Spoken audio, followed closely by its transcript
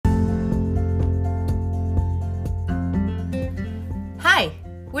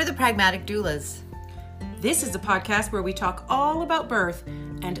We're the Pragmatic Doulas. This is a podcast where we talk all about birth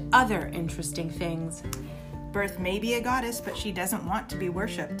and other interesting things. Birth may be a goddess, but she doesn't want to be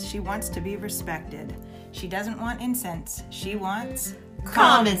worshipped. She wants to be respected. She doesn't want incense. She wants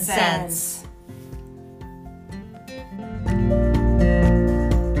Common sense.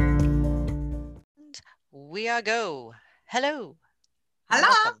 We are go. Hello. Hello,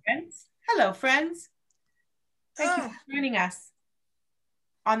 Welcome. friends. Hello, friends. Thank you for joining us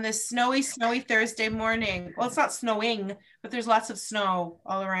on this snowy Thursday morning. Well, it's not snowing, but there's lots of snow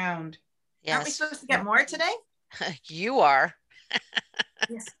all around. Aren't we Yes, supposed to get more today? you are.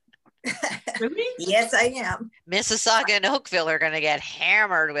 Yes. Really? Yes, I am. Mississauga and Oakville are going to get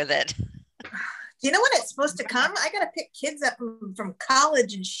hammered with it. Do you know when it's supposed to come? I gotta pick kids up from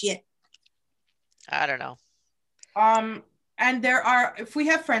college and shit. I don't know. And there are, if we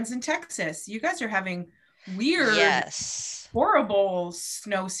have friends in Texas, you guys are having weird, Yes. horrible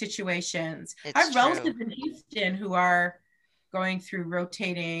snow situations. It's I have true. relatives in Houston who are going through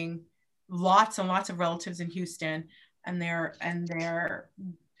rotating, lots and lots of relatives in Houston, and they're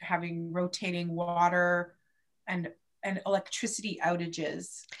having rotating water and electricity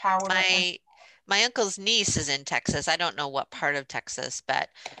outages. Power. My uncle's niece is in Texas. I don't know what part of Texas, but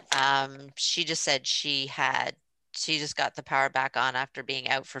she just said she just got the power back on after being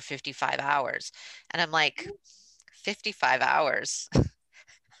out for 55 hours. And I'm like, 55 hours?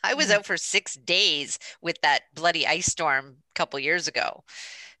 I was out for 6 days with that bloody ice storm a couple years ago.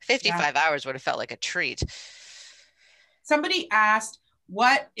 55 hours would have felt like a treat. Somebody asked,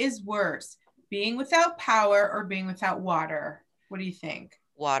 what is worse, being without power or being without water? What do you think?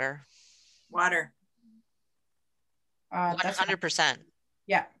 Water. Water. That's 100%.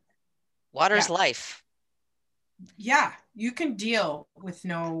 Yeah. Water's Yeah. life. Yeah, you can deal with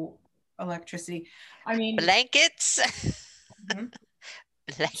no electricity. I mean, Blankets. Mhm.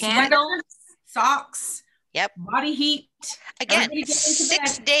 Blankets. Candles, socks, Yep. body heat. Again, Everybody get into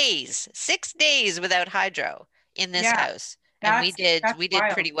 6 bed. days. 6 days without hydro in this Yeah, house. And we did that's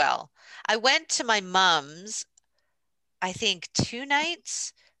wild. pretty well. I went to my mom's, I think 2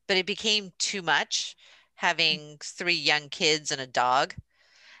 nights, but it became too much having 3 young kids and a dog.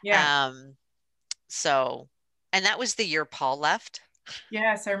 Yeah. So, and that was the year Paul left.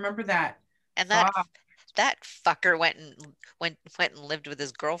 Yes, I remember that. And Wow. that fucker went and lived with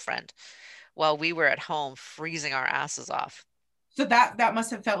his girlfriend while we were at home freezing our asses off. So that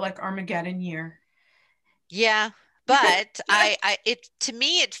must have felt like Armageddon year. Yeah, but to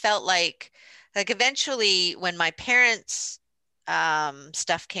me it felt like eventually when my parents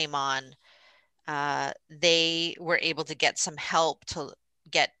stuff came on, they were able to get some help to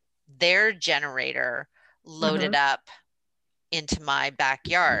get their generator loaded up into my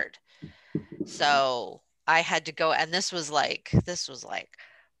backyard. So I had to go, and this was like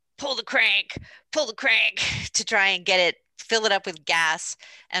pull the crank to try and fill it up with gas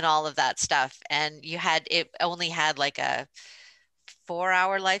and all of that stuff. And it only had like a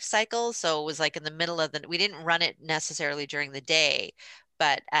 4-hour life cycle. So it was like in the middle of we didn't run it necessarily during the day,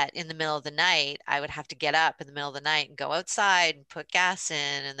 but in the middle of the night, I would have to get up in the middle of the night and go outside and put gas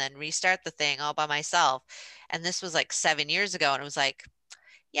in and then restart the thing all by myself. And this was like 7 years ago. And it was like,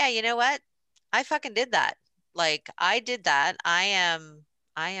 yeah, you know what? I fucking did that. Like I did that. I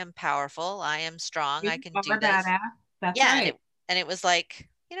am powerful. I am strong. I can do this. That's Yeah. right. And it was like,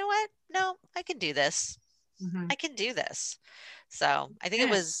 you know what? No, I can do this. Mhm. I can do this. So I think it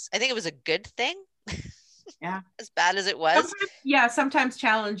was a good thing. Yeah. As bad as it was. Sometimes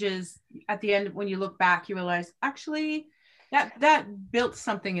challenges at the end, when you look back, you realize actually that built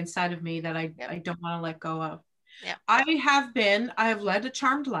something inside of me that I don't want to let go of. Yeah. I have led a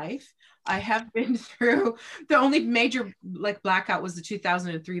charmed life. I have been through, the only major like blackout was the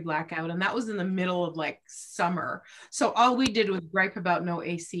 2003 blackout, and that was in the middle of like summer. So all we did was gripe about no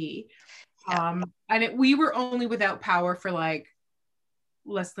AC. Yeah. And we were only without power for like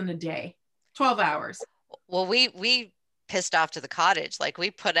less than a day, 12 hours. Well, we pissed off to the cottage. Like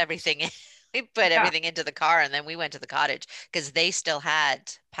we put everything in, everything into the car, and then we went to the cottage because they still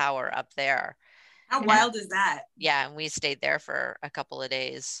had power up there. How wild is that? Yeah, and we stayed there for a couple of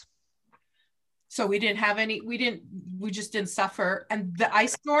days. So we just didn't suffer. And the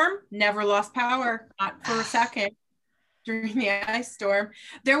ice storm never lost power, not for a second during the ice storm.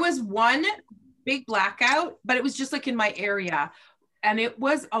 There was one big blackout, but it was just like in my area. And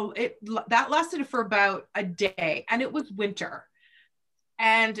that lasted for about a day, and it was winter.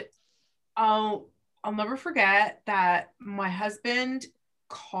 And I'll never forget that my husband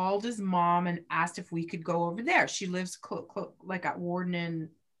called his mom and asked if we could go over there. She lives like at Warden in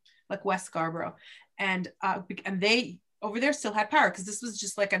like West Scarborough, and they over there still had power, because this was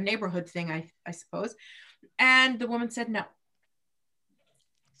just like a neighborhood thing, I suppose. And the woman said no.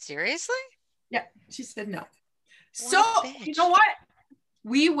 Seriously? Yeah, she said no. What So a bitch. you know what?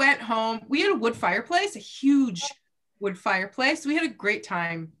 We went home. We had a wood fireplace, a huge wood fireplace. We had a great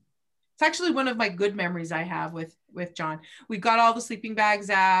time. It's actually one of my good memories I have with John. We got all the sleeping bags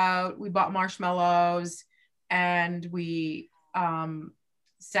out. We bought marshmallows, and we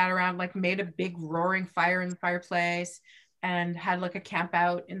sat around, like made a big roaring fire in the fireplace, and had like a camp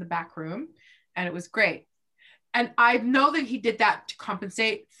out in the back room, and it was great. And I know that he did that to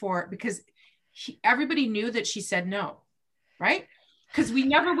compensate for, because everybody knew that she said no, right? Because we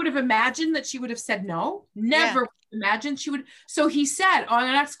never would have imagined that she would have said no. Never imagined she would. So he said, "Oh, I'm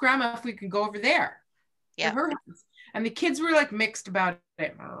gonna ask Grandma if we can go over there." Yeah. To her house. And the kids were like mixed about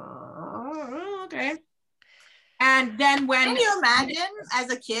it. Okay. And then when Can you imagine as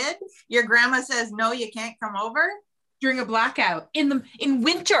a kid, your grandma says, no, you can't come over? during a blackout in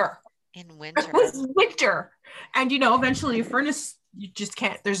winter. In winter. It was winter. And you know, eventually a furnace, you just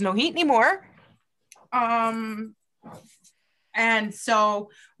can't, there's no heat anymore. And so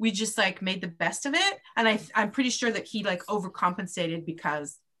we just like made the best of it. And I'm pretty sure that he like overcompensated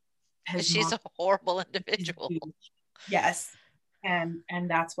because she's a horrible individual. Yes. And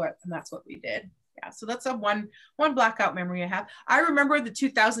that's what we did. Yeah. So that's a one blackout memory I have. I remember the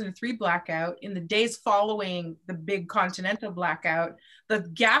 2003 blackout. In the days following the big continental blackout, the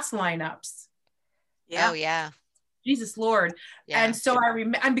gas lineups. Yeah. Oh yeah. Jesus Lord. Yeah. And so I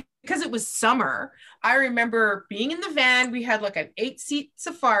remember, and because it was summer, I remember being in the van. We had like an 8-seat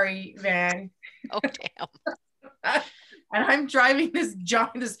safari van. Oh damn. And I'm driving this,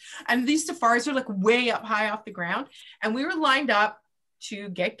 and these safaris are like way up high off the ground. And we were lined up to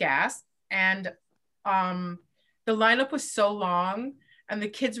get gas, and the lineup was so long, and the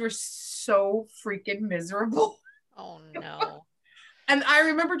kids were so freaking miserable. Oh no. And I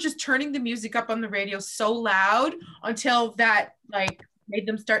remember just turning the music up on the radio so loud until that like made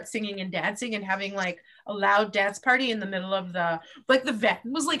them start singing and dancing and having like a loud dance party in the middle of the van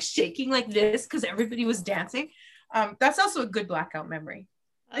was like shaking like this because everybody was dancing. That's also a good blackout memory.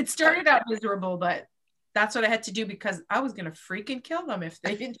 It started out miserable, but that's what I had to do because I was going to freaking kill them if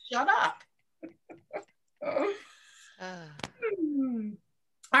they didn't shut up.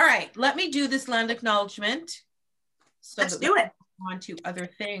 All right, let me do this land acknowledgement. So let's do it. On to other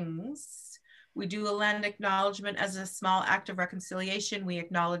things. We do a land acknowledgement as a small act of reconciliation. We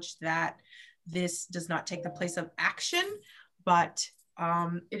acknowledge that this does not take the place of action, but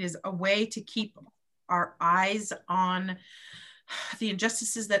it is a way to keep our eyes on the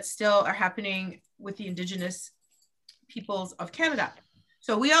injustices that still are happening with the Indigenous peoples of Canada.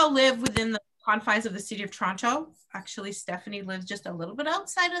 So we all live within the confines of the city of Toronto. Actually, Stephanie lives just a little bit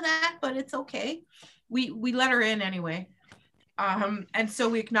outside of that, but it's okay. We let her in anyway. And so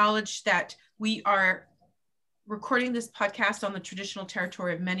we acknowledge that we are recording this podcast on the traditional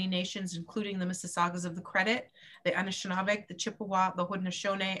territory of many nations, including the Mississaugas of the Credit, the Anishinaabe, the Chippewa, the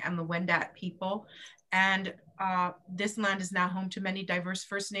Haudenosaunee, and the Wendat people. And this land is now home to many diverse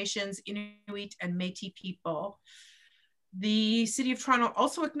First Nations, Inuit, and Métis people. The City of Toronto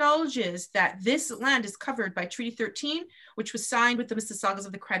also acknowledges that this land is covered by Treaty 13, which was signed with the Mississaugas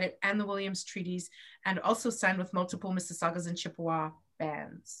of the Credit and the Williams Treaties, and also signed with multiple Mississaugas and Chippewa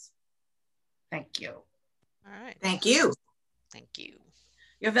bands. Thank you. All right. Thank you. Thank you.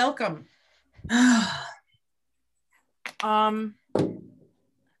 You're welcome. Oh,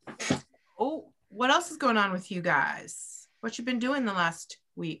 what else is going on with you guys? What you been doing the last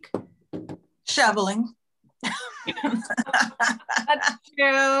week? Shoveling. That's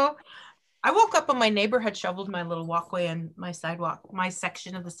true. I woke up and my neighbor had shoveled my little walkway and my sidewalk, my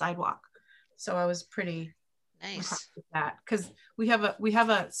section of the sidewalk. So I was pretty nice with that because we have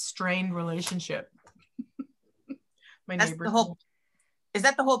a strained relationship. My neighbor. Is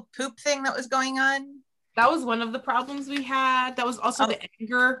that the whole poop thing that was going on? That was one of the problems we had. That was also the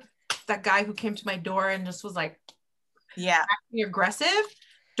anger. That guy who came to my door and just was like, acting aggressive.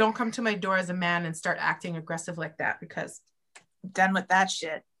 Don't come to my door as a man and start acting aggressive like that because I'm done with that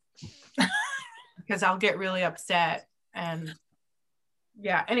shit. Because I'll get really upset. And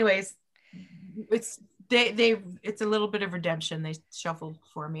yeah, anyways, it's a little bit of redemption. They shuffled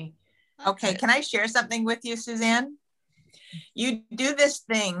for me. Okay, can I share something with you, Suzanne? You do this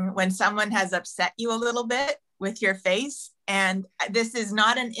thing when someone has upset you a little bit with your face, and this is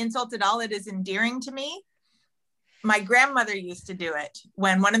not an insult at all. It is endearing to me. My grandmother used to do it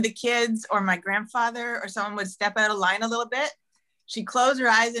when one of the kids or my grandfather or someone would step out of line a little bit. She'd close her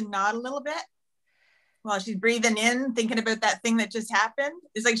eyes and nod a little bit while she's breathing in, thinking about that thing that just happened.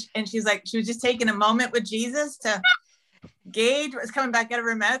 It's like, and she's like, she was just taking a moment with Jesus to Gauge what's coming back out of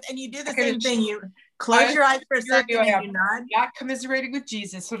her mouth, and you do the same thing. You close your eyes for a second and you nod. Not commiserating with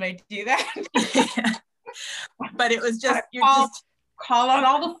Jesus when I do that. But it was just, call on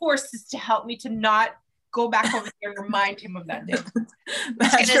all the forces to help me to not go back over there and remind him of that day. I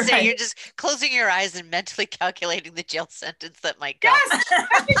was going to say, you're just closing your eyes and mentally calculating the jail sentence that might come. Yes,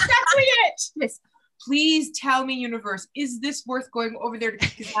 that's exactly it. Yes. Please tell me, universe, is this worth going over there to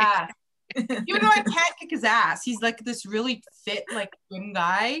kick his ass? Even though I can't kick his ass, he's like this really fit, like thin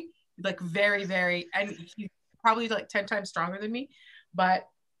guy, like very, very, and he's probably like 10 times stronger than me. But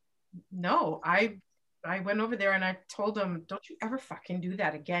no, I went over there and I told him, don't you ever fucking do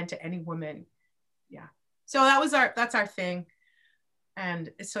that again to any woman. Yeah. So that's our thing.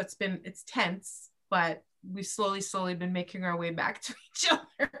 And so it's tense, but we've slowly been making our way back to each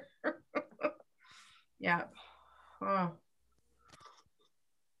other. Yeah. Oh.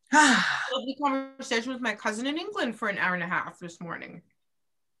 Lovely conversation with my cousin in England for an hour and a half this morning.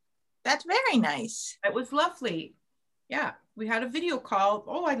 That's very nice. It was lovely. Yeah. We had a video call.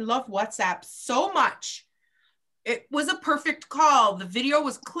 Oh, I love WhatsApp so much. It was a perfect call. The video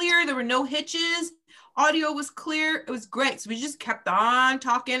was clear. There were no hitches. Audio was clear. It was great. So we just kept on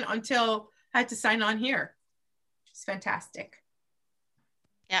talking until I had to sign on here. It's fantastic.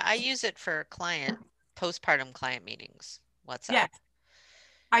 Yeah, I use it for postpartum client meetings. WhatsApp. Yes.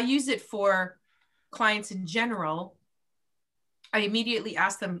 I use it for clients in general. I immediately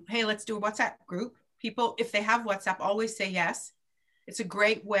ask them, hey, let's do a WhatsApp group. People, if they have WhatsApp, always say yes. It's a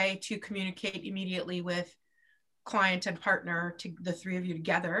great way to communicate immediately with client and partner, to the three of you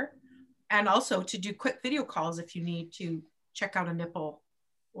together, and also to do quick video calls if you need to check out a nipple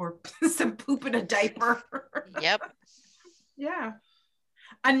or some poop in a diaper. Yep. Yeah.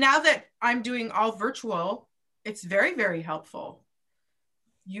 And now that I'm doing all virtual, it's very, very helpful.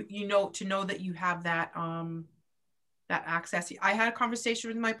 You know, to know that you have that that access. I had a conversation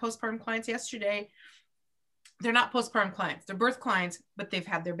with my postpartum clients yesterday. They're not postpartum clients, they're birth clients, but they've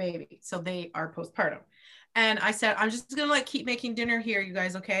had their baby, so they are postpartum. And I said, I'm just gonna like keep making dinner here, you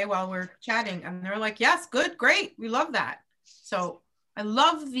guys, okay, while we're chatting. And they're like, yes, good, great, we love that. So I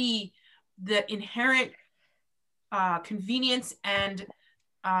love the inherent convenience and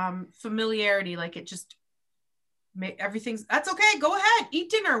familiarity. Like it just everything's, that's okay, go ahead,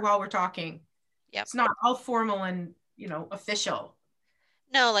 eat dinner while we're talking. Yep. It's not all formal and official.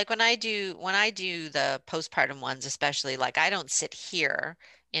 No, like when I do the postpartum ones, especially, like I don't sit here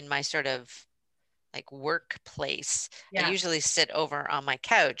in my sort of like workplace. Yeah. I usually sit over on my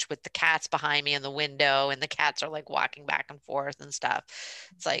couch with the cats behind me in the window, and the cats are like walking back and forth and stuff.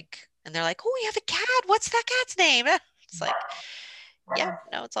 It's like, and they're like, oh, we have a cat. What's that cat's name? It's like, yeah,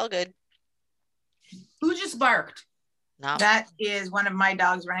 no, it's all good. Who just barked? No. That is one of my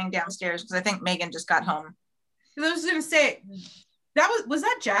dogs running downstairs because I think Megan just got home. I was gonna say, was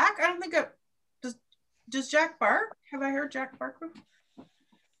that Jack? I don't think does Jack bark? Have I heard Jack bark?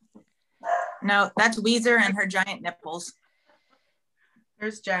 No, that's Weezer and her giant nipples.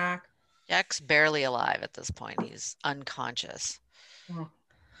 There's Jack. Jack's barely alive at this point. He's unconscious. Oh.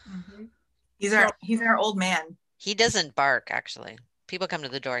 Mm-hmm. He's our old man. He doesn't bark, actually. People come to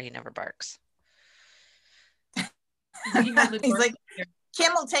the door, he never barks. He's like,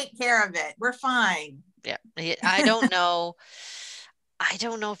 Kim will take care of it. We're fine. Yeah. I don't know. I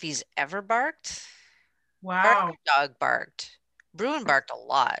don't know if he's ever barked. Wow. Our dog barked. Bruin barked a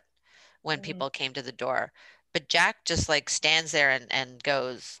lot when people came to the door. But Jack just like stands there and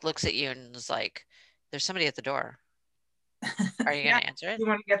goes, looks at you and is like, there's somebody at the door. Are you going to answer it? You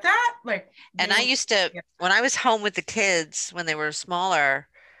want to get that? And I used to, when I was home with the kids, when they were smaller,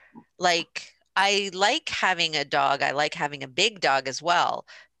 like I like having a dog. I like having a big dog as well,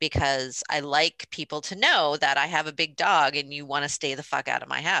 because I like people to know that I have a big dog and you want to stay the fuck out of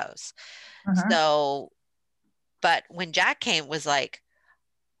my house. So, but when Jack came, it was like,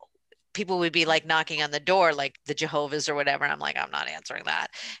 people would be like knocking on the door, like the Jehovah's or whatever. And I'm like, I'm not answering that.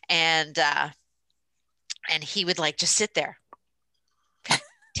 And he would like just sit there,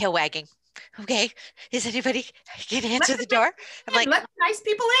 tail wagging. Okay, is anybody can answer the door? I'm like, let nice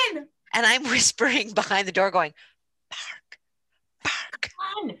people in. And I'm whispering behind the door, going, bark, bark.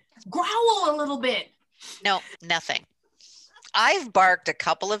 Come on, growl a little bit. No, nothing. I've barked a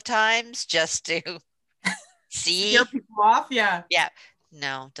couple of times just to see. Scare people off, yeah. Yeah.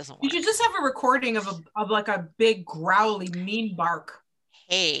 No, it doesn't work. You should just have a recording of like a big growly mean bark.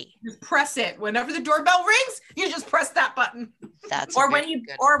 Hey. Just press it. Whenever the doorbell rings, you just press that button. That's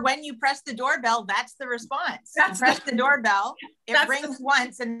when you press the doorbell, that's the response. You press the doorbell, it rings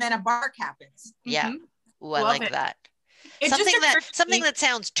once and then a bark happens. Yeah. Ooh, I like that. Something that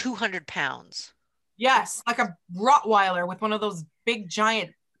sounds 200 pounds. Yes, like a Rottweiler with one of those big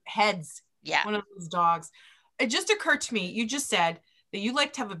giant heads. Yeah. One of those dogs. It just occurred to me, you just said that you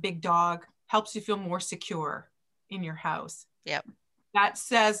like to have a big dog, helps you feel more secure in your house. Yep. That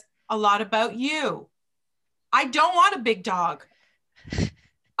says a lot about you. I don't want a big dog.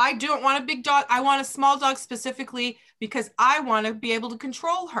 I don't want a big dog. I want a small dog specifically because I want to be able to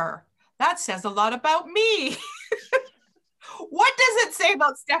control her. That says a lot about me. What does it say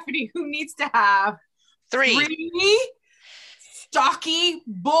about Stephanie, who needs to have three stocky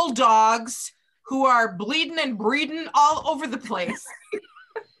bulldogs who are bleeding and breeding all over the place?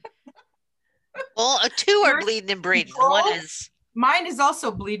 Well, two are bleeding and breeding. One is... Mine is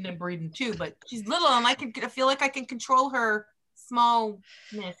also bleeding and breeding too, but she's little and I feel like I can control her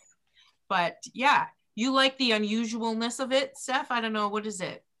smallness. But yeah, you like the unusualness of it, Steph? I don't know. What is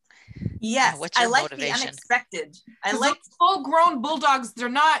it? Yes, what's your I like motivation? the unexpected. I 'Cause like those full-grown bulldogs. They're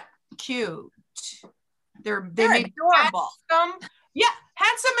not cute. They they're adorable. Yeah,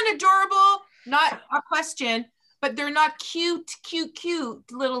 handsome and adorable. Not a question. But they're not cute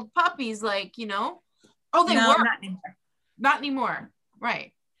little puppies. Like, you know. Oh, they No, were. not anymore. Not anymore.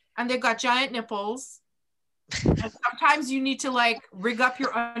 Right. And they've got giant nipples. And sometimes you need to like rig up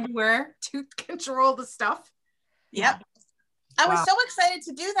your underwear to control the stuff. Yep. I was Wow. so excited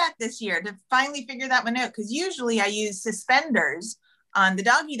to do that this year, to finally figure that one out, because usually I use suspenders on the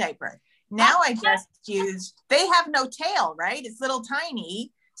doggy diaper. Now I just use, they have no tail, right? It's little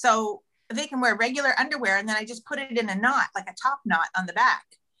tiny. So they can wear regular underwear, and then I just put it in a knot, like a top knot on the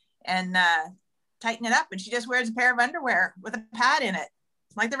back, and tighten it up. And she just wears a pair of underwear with a pad in it,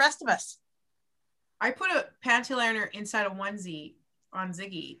 like the rest of us. I put a panty liner inside a onesie on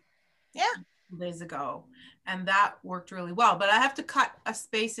Ziggy. Yeah. 2 days ago, and that worked really well. But I have to cut a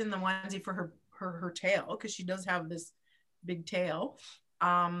space in the onesie for her tail, because she does have this big tail.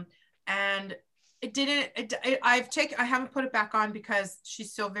 And it didn't. I haven't put it back on because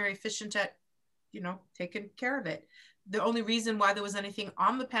she's so very efficient at, you know, taking care of it. The only reason why there was anything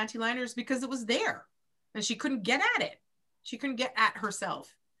on the panty liner is because it was there, and she couldn't get at it. She couldn't get at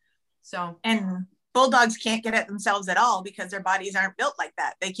herself. So. And bulldogs can't get at themselves at all because their bodies aren't built like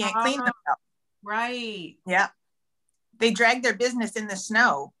that. They can't clean themselves. Right. Yeah. They drag their business in the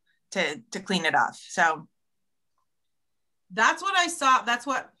snow to clean it off. So that's what I saw.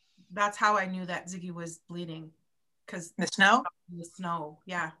 That's how I knew that Ziggy was bleeding. Because the snow? The snow,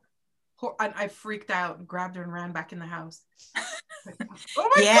 yeah. I freaked out and grabbed her and ran back in the house. Oh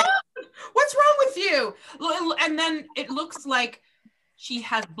my God, what's wrong with you? And then it looks like she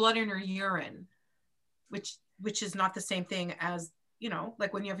has blood in her urine, which is not the same thing as, you know,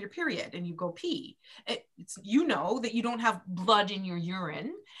 like when you have your period and you go pee. It's, you know, that you don't have blood in your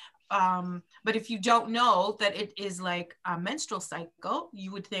urine. But if you don't know that it is like a menstrual cycle,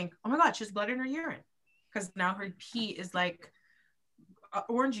 you would think, oh my God, she has blood in her urine. Because now her pee is like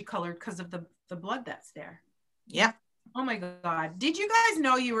orangey colored because of the blood that's there. Yep. Oh my God. Did you guys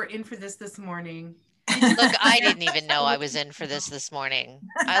know you were in for this morning? Look, I didn't even know I was in for this morning.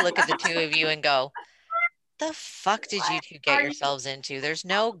 I look at the two of you and go, the fuck did you two get yourselves into? There's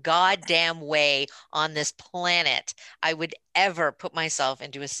no goddamn way on this planet I would ever put myself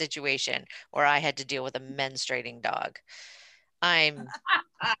into a situation where I had to deal with a menstruating dog. I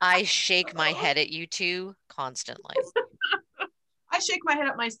shake my head at you two constantly. I shake my head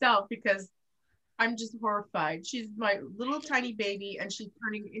at myself because I'm just horrified. She's my little tiny baby and she's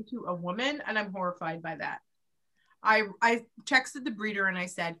turning into a woman, and I'm horrified by that. I texted the breeder and I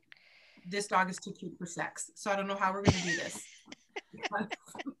said, this dog is too cute for sex. So I don't know how we're going to do this.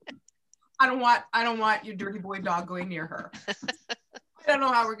 I don't want your dirty boy dog going near her. I don't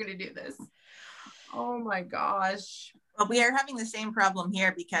know how we're going to do this. Oh my gosh. Well, we are having the same problem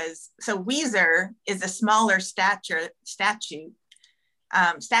here because, so Weezer is a smaller stature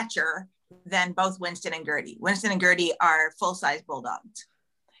than both Winston and Gertie. Winston and Gertie are full-size bulldogs.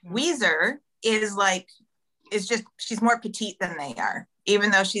 Yeah. Weezer she's more petite than they are.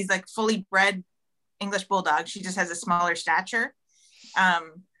 Even though she's like fully bred English bulldog, she just has a smaller stature.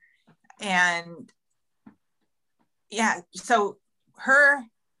 And yeah, so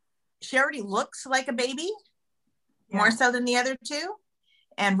she already looks like a baby, more so than the other two.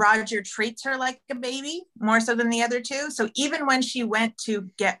 And Roger treats her like a baby, more so than the other two. So even when she went to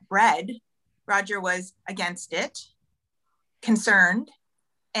get bred, Roger was against it, concerned.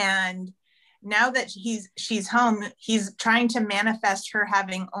 And now that she's home, he's trying to manifest her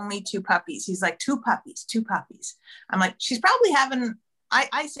having only 2 puppies. He's like, 2 puppies. I'm like, she's probably having,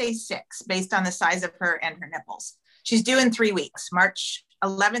 I say 6 based on the size of her and her nipples. She's due in 3 weeks. March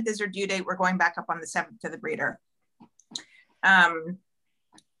 11th is her due date. We're going back up on the 7th to the breeder.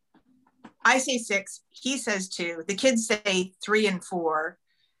 I say 6. He says 2. The kids say 3 and 4,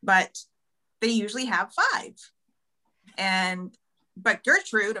 but they usually have 5. But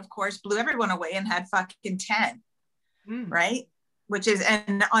Gertrude, of course, blew everyone away and had fucking 10, right? Which is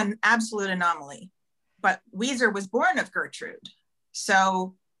an absolute anomaly. But Weezer was born of Gertrude.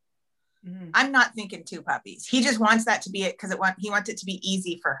 So I'm not thinking 2 puppies. He just wants that to be it because he wants it to be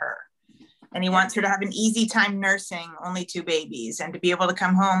easy for her. And he wants her to have an easy time nursing only 2 babies and to be able to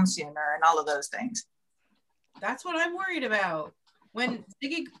come home sooner and all of those things. That's what I'm worried about. When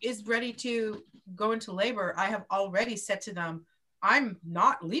Ziggy is ready to go into labor, I have already said to them, I'm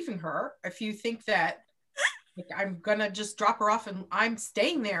not leaving her. If you think that I'm gonna just drop her off and I'm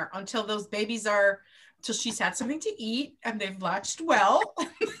staying there until those babies till she's had something to eat and they've latched well,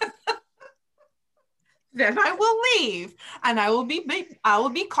 then I will leave and I will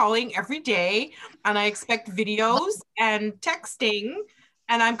be calling every day, and I expect videos and texting,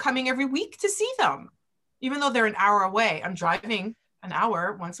 and I'm coming every week to see them. Even though they're an hour away, I'm driving an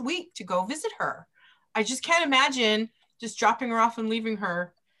hour once a week to go visit her. I just can't imagine just dropping her off and leaving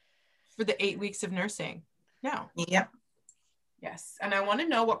her for the 8 weeks of nursing. No. Yep. Yes. And I want to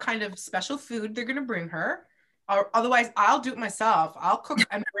know what kind of special food they're going to bring her. Or otherwise, I'll do it myself. I'll cook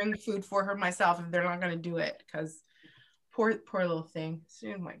and bring food for her myself if they're not going to do it. Because poor little thing.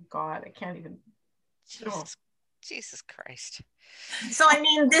 Oh my God. I can't even. Jesus Christ. So, I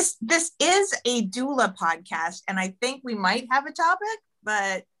mean, this is a doula podcast, and I think we might have a topic,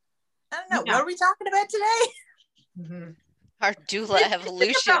 but I don't know. Yeah. What are we talking about today? Our doula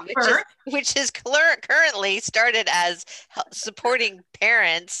evolution, which is currently started as supporting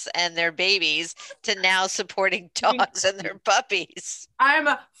parents and their babies to now supporting dogs and their puppies. I'm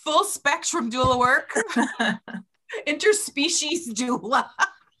a full spectrum doula work. Interspecies doula.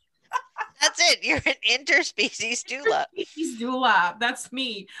 That's it. You're an interspecies doula. Interspecies doula. That's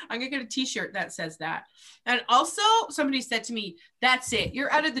me. I'm going to get a t-shirt that says that. And also somebody said to me, that's it.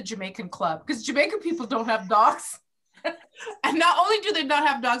 You're out of the Jamaican club, because Jamaican people don't have dogs. And not only do they not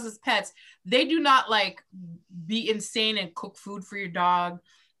have dogs as pets, they do not like be insane and cook food for your dog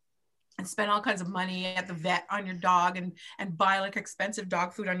and spend all kinds of money at the vet on your dog and buy like expensive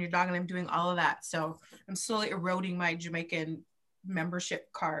dog food on your dog. And I'm doing all of that. So I'm slowly eroding my Jamaican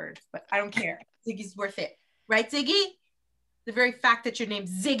membership card, but I don't care. Ziggy's worth it. Right, Ziggy? The very fact that your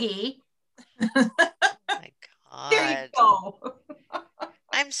name's Ziggy. Oh my God. There you go.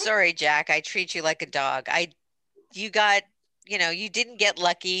 I'm sorry, Jack. I treat you like a dog. You didn't get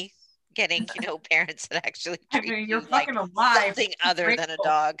lucky getting, parents that actually treat you're you fucking like alive. Something other than a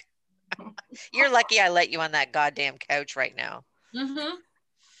dog. You're lucky I let you on that goddamn couch right now.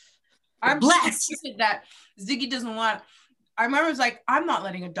 I'm blessed that Ziggy doesn't want. I remember it was like, I'm not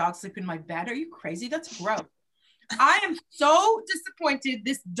letting a dog sleep in my bed. Are you crazy? That's gross. I am so disappointed.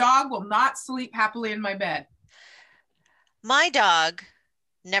 This dog will not sleep happily in my bed. My dog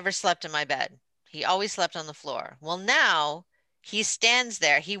never slept in my bed. He always slept on the floor. Well, now he stands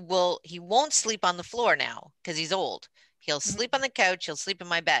there. He won't sleep on the floor now because he's old. He'll sleep on the couch. He'll sleep in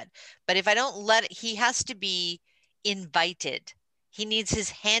my bed. But if I don't let it, he has to be invited. He needs his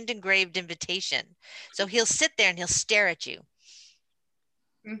hand engraved invitation. So he'll sit there and he'll stare at you.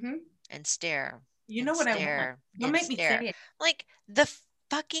 And stare. You know what I want. Don't make me say it. Like, the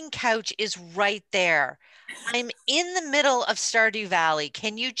fucking couch is right there. I'm in the middle of Stardew Valley.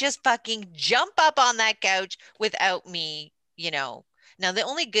 Can you just fucking jump up on that couch without me, Now, the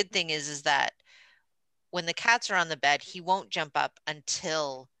only good thing is that when the cats are on the bed, he won't jump up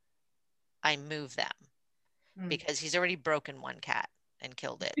until I move them because he's already broken one cat and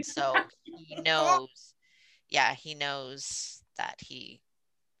killed it. So he knows, he knows that he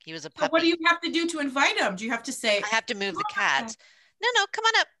was a puppy. So what do you have to do to invite him? Do you have to say? I have to move the cats. No, come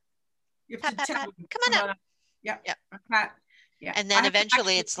on up. You have to tell come on up. Yeah. Yeah. And then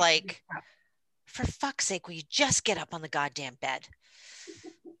eventually it's like, for fuck's sake, will you just get up on the goddamn bed?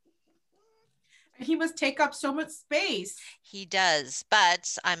 He must take up so much space. He does,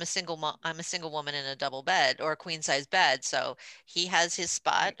 but I'm a single woman in a double bed or a queen size bed. So he has his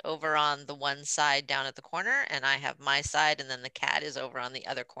spot over on the one side down at the corner, and I have my side, and then the cat is over on the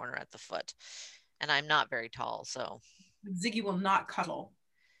other corner at the foot. And I'm not very tall, so. Ziggy will not cuddle.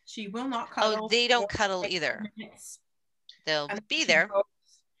 She will not cuddle. Oh, they don't cuddle either. They'll be there.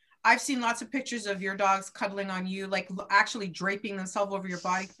 I've seen lots of pictures of your dogs cuddling on you, like actually draping themselves over your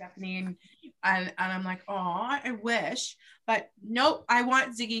body, Stephanie. And I'm like, oh, I wish. But nope, I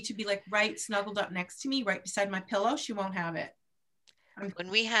want Ziggy to be like right snuggled up next to me, right beside my pillow. She won't have it. When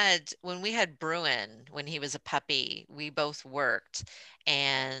we had Bruin, when he was a puppy, we both worked,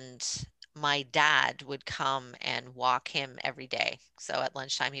 and my dad would come and walk him every day. So at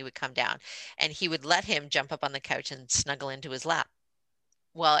lunchtime, he would come down and he would let him jump up on the couch and snuggle into his lap.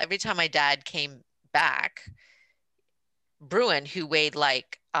 Well, every time my dad came back, Bruin, who weighed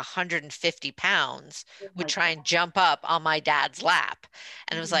like 150 pounds, would try and jump up on my dad's lap.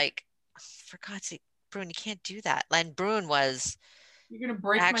 And it was like, for God's sake, Bruin, you can't do that. And Bruin was You're gonna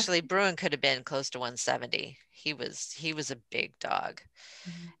break actually Bruin could have been close to 170. He was a big dog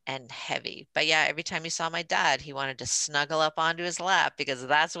and heavy. But yeah, every time he saw my dad, he wanted to snuggle up onto his lap because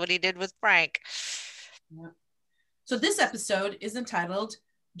that's what he did with Frank. Yeah. So this episode is entitled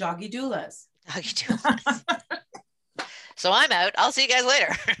Doggy Doulas. Doggy Doulas. So I'm out. I'll see you guys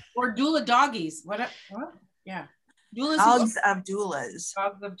later. Or doula doggies. What? Yeah. Doulas. Dogs of doulas.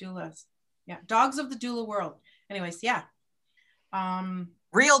 Dogs of doulas. Yeah. Dogs of the doula world. Anyways, yeah.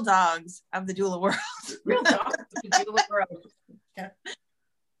 Real dogs of the doula world. Real dogs of the doula world. Yeah.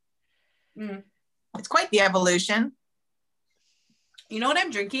 It's quite the evolution. You know what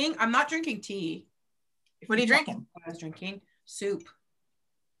I'm drinking? I'm not drinking tea. What are you drinking? I was drinking soup.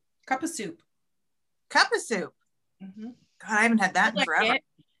 Cup of soup. Cup of soup. Mm-hmm. God, I haven't had that in forever.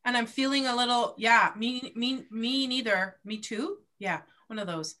 And I'm feeling a little, yeah, me neither. Me too. Yeah, one of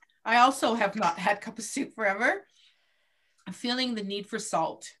those. I also have not had cup of soup forever. I'm feeling the need for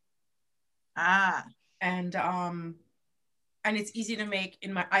salt. And it's easy to make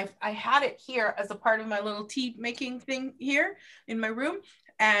in my, I had it here as a part of my little tea making thing here in my room.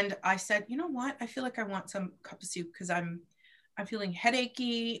 And I said, you know what? I feel like I want some cup of soup because I'm feeling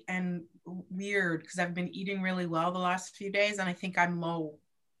headachy and weird because I've been eating really well the last few days. And I think I'm low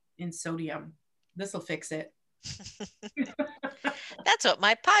in sodium. This will fix it. That's what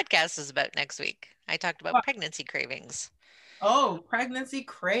my podcast is about next week. I talked about pregnancy cravings. Oh, pregnancy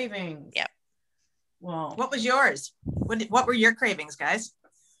cravings. Yep. Well, what was yours? What were your cravings, guys?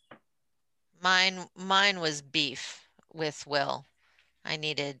 Mine was beef with Will. I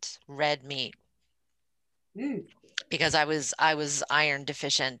needed red meat because I was iron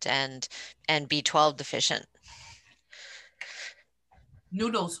deficient and B12 deficient.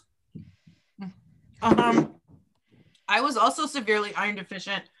 Noodles. I was also severely iron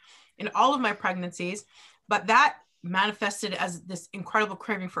deficient in all of my pregnancies, but that manifested as this incredible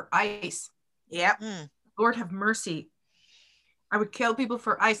craving for ice. Yep. Lord have mercy. I would kill people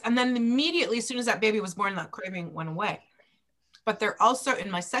for ice. And then immediately, as soon as that baby was born, that craving went away. But there also, in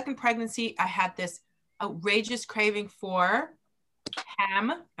my second pregnancy, I had this outrageous craving for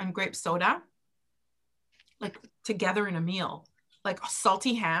ham and grape soda, like together in a meal, like a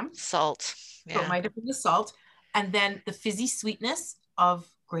salty ham. Salt. Yeah. So it might have been the salt. And then the fizzy sweetness of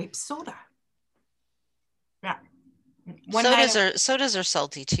grape soda. Yeah. Sodas are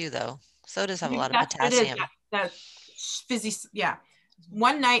salty too, though. Sodas have a lot of potassium. That fizzy, yeah.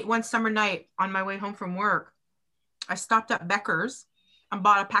 One summer night on my way home from work, I stopped at Becker's and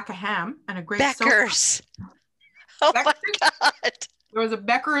bought a pack of ham and a grape soda. Becker's. Oh my God. There was a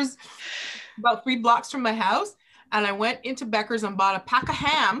Becker's about 3 blocks from my house. And I went into Becker's and bought a pack of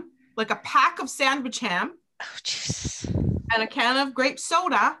ham, like a pack of sandwich ham. Oh, Jesus. And a can of grape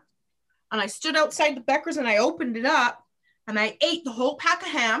soda. And I stood outside the Becker's and I opened it up and I ate the whole pack of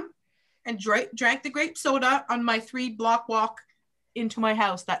ham and drank the grape soda on my 3-block walk into my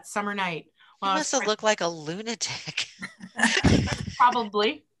house that summer night. You must have looked like a lunatic.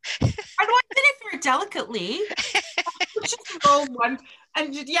 Probably. I did it very delicately. Just rolled one.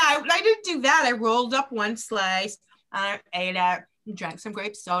 And yeah, I didn't do that. I rolled up one slice and I ate it and drank some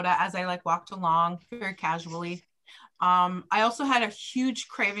grape soda as I walked along very casually. I also had a huge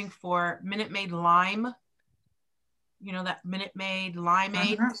craving for Minute Maid lime. You know, that Minute Maid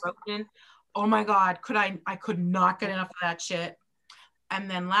limeade frozen. Oh my God, I could not get enough of that shit. And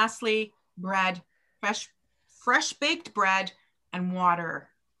then lastly, bread, fresh baked bread and water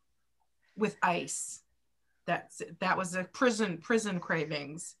with ice. That was a prison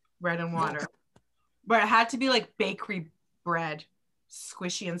cravings, bread and water. But it had to be like bakery bread,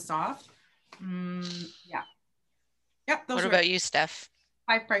 squishy and soft. Yeah. Yep. What about you, Steph?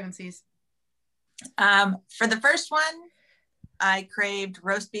 5 pregnancies. For the first one, I craved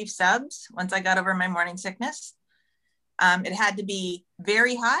roast beef subs once I got over my morning sickness. It had to be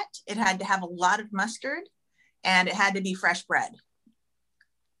very hot. It had to have a lot of mustard and it had to be fresh bread.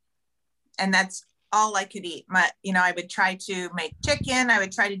 And that's all I could eat. I would try to make chicken. I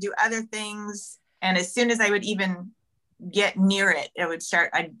would try to do other things. And as soon as I would even get near it,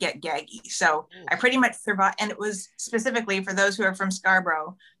 I'd get gaggy. So I pretty much survived. And it was specifically for those who are from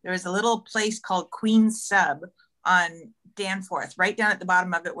Scarborough, there was a little place called Queen's Sub on Danforth, right down at the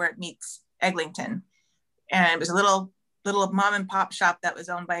bottom of it where it meets Eglinton. And it was a little little mom and pop shop that was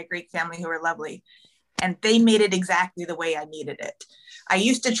owned by a Greek family who were lovely. And they made it exactly the way I needed it. I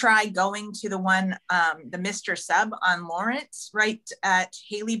used to try going to the one, the Mr. Sub on Lawrence, right at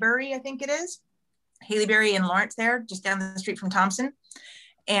Haleybury, I think it is. Haleybury and Lawrence there, just down the street from Thompson.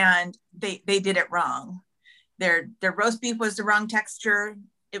 And they did it wrong. Their roast beef was the wrong texture.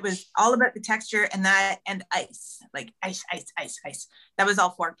 It was all about the texture and ice, like ice. That was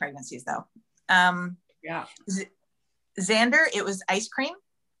all 4 pregnancies though. Yeah. Xander, it was ice cream.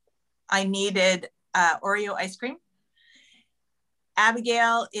 I needed Oreo ice cream.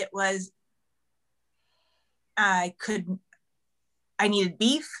 Abigail, it was, I needed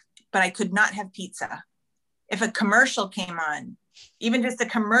beef, but I could not have pizza. If a commercial came on, even just a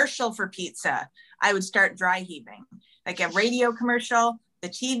commercial for pizza, I would start dry heaving. Like a radio commercial, the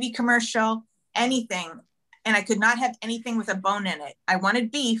TV commercial, anything. And I could not have anything with a bone in it. I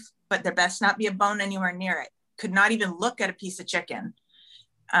wanted beef, but there best not be a bone anywhere near it. Could not even look at a piece of chicken.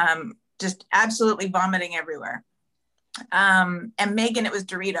 Just absolutely vomiting everywhere. And Megan, it was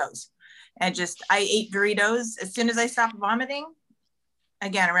Doritos. And I ate Doritos as soon as I stopped vomiting.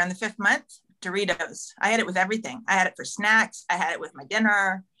 Again, around the 5th month, Doritos. I had it with everything. I had it for snacks. I had it with my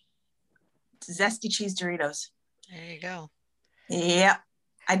dinner. Zesty cheese Doritos. There you go. Yep.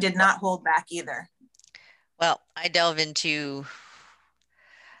 I did not hold back either. Well, I delve into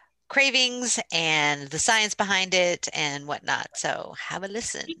cravings and the science behind it and whatnot. So have a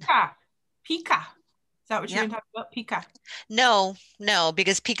listen. Pika. Is that what you're going to talk about? Pika. No,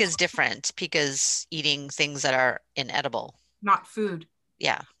 because Pika is different. Pika's eating things that are inedible. Not food.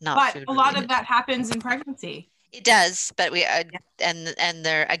 Yeah, not but food. But a lot of that happens in pregnancy. It does, but and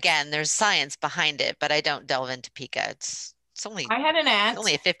there's science behind it, but I don't delve into Pika. It's only I had an aunt.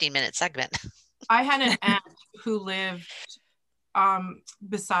 Only a 15-minute segment. I had an aunt who lived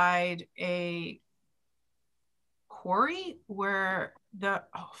beside a quarry where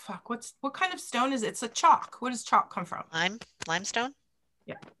what kind of stone is it? It's a chalk. What does chalk come from? Limestone.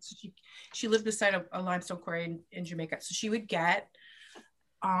 Yeah. So she lived beside a limestone quarry in Jamaica. So she would get,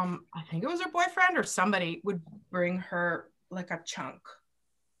 I think it was her boyfriend or somebody would bring her like a chunk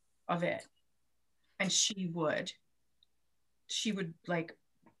of it, and she would like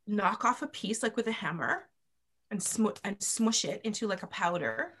knock off a piece like with a hammer and smush it into like a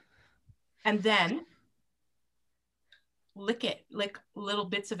powder, and then lick it, like little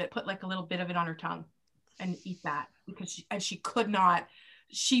bits of it, put like a little bit of it on her tongue and eat that, because she could not,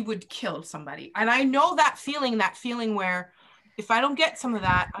 she would kill somebody. And I know that feeling where if I don't get some of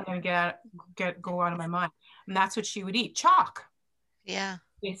that, I'm going to go out of my mind. And that's what she would eat. Chalk. Yeah.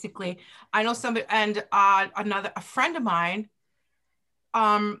 Basically. I know somebody, and a friend of mine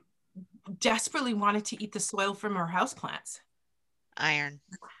desperately wanted to eat the soil from her houseplants. Iron,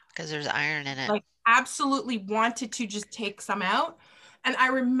 because there's iron in it. Like absolutely wanted to just take some out. And I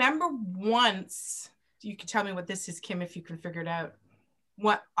remember once, you can tell me what this is, Kim, if you can figure it out.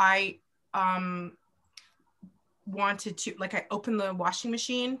 What I wanted to, like, I opened the washing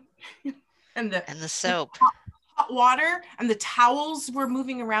machine and the soap, hot water, and the towels were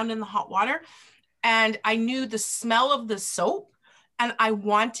moving around in the hot water, and I knew the smell of the soap, and I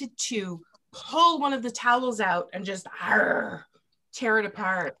wanted to pull one of the towels out and just tear it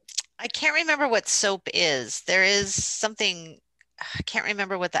apart. I can't remember what soap is. There is something, I can't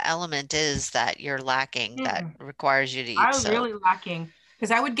remember what the element is that you're lacking that requires you to eat I was soap. really lacking, because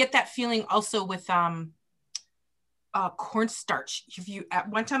I would get that feeling also with cornstarch. At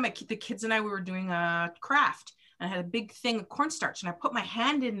one time, the kids and I, we were doing a craft, and I had a big thing of cornstarch, and I put my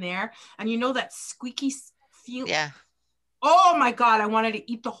hand in there, and you know that squeaky feel. Yeah. Oh my God, I wanted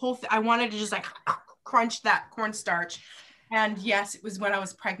to eat the whole thing. I wanted to just like crunch that cornstarch. And yes, it was when I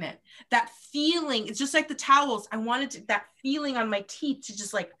was pregnant. That feeling, it's just like the towels. I wanted that feeling on my teeth to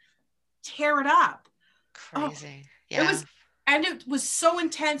just like tear it up. Crazy. Yeah. It was so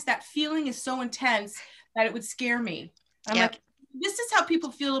intense. That feeling is so intense that it would scare me. I'm like, this is how people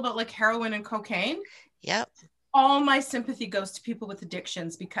feel about like heroin and cocaine. Yep. All my sympathy goes to people with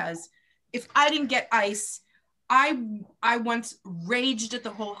addictions, because if I didn't get ice, I once raged at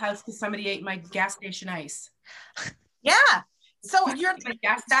the whole house because somebody ate my gas station ice. Yeah. So you're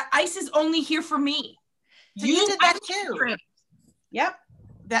that ice is only here for me. So you did that too. Drink. Yep.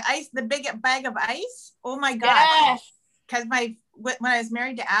 The ice, the big bag of ice. Oh my God. Yes. Because when I was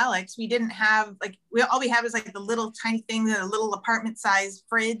married to Alex, we didn't have all we had was like the little tiny thing, the little apartment size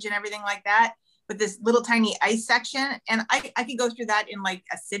fridge and everything like that, with this little tiny ice section. And I could go through that in like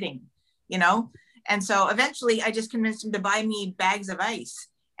a sitting, you know? And so eventually I just convinced him to buy me bags of ice.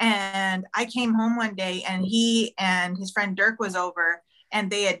 And I came home one day, and he and his friend Dirk was over, and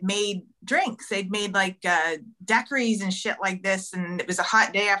they had made drinks. They'd made like daiquiris and shit like this. And it was a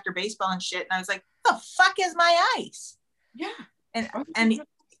hot day after baseball and shit. And I was like, the fuck is my ice? Yeah. And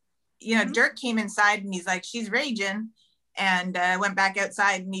you know, Dirk came inside and he's like, she's raging, and went back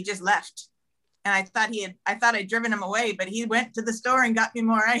outside and he just left. And I thought I'd driven him away, but he went to the store and got me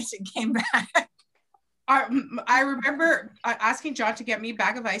more ice and came back. I remember asking John to get me a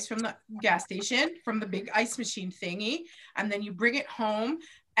bag of ice from the gas station, from the big ice machine thingy. And then you bring it home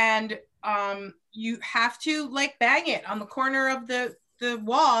and you have to like bang it on the corner of the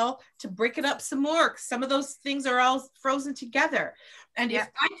wall to break it up some more. Some of those things are all frozen together. And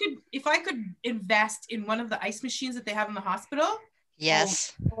if I could invest in one of the ice machines that they have in the hospital.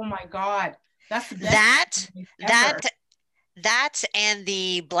 Yes. Oh my God. That's the best. That and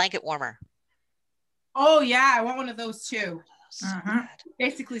the blanket warmer. Oh yeah, I want one of those too. So bad.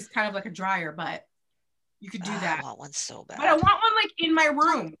 Basically, it's kind of like a dryer, but you could do that. I want one so bad. But I want one like in my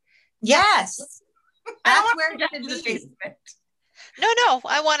room. Yes. That's where it should be. Basement. No,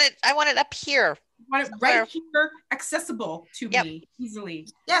 I want it up here. I want it right here, accessible to me easily.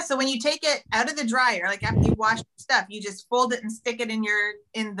 Yeah, so when you take it out of the dryer, like after you wash stuff, you just fold it and stick it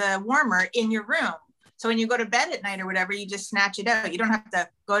in the warmer in your room. So when you go to bed at night or whatever, you just snatch it out. You don't have to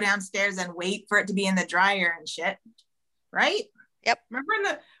go downstairs and wait for it to be in the dryer and shit. Right? Yep.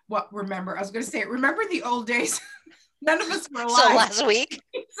 Remember the old days? None of us were alive.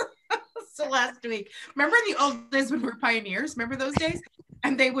 So last week. Remember in the old days when we were pioneers? Remember those days?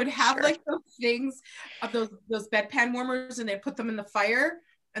 And they would have like those things of those bedpan warmers, and they'd put them in the fire,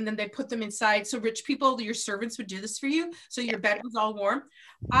 and then they'd put them inside. So rich people, your servants would do this for you. So your bed was all warm.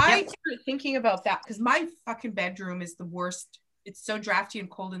 I started thinking about that because my fucking bedroom is the worst. It's so drafty and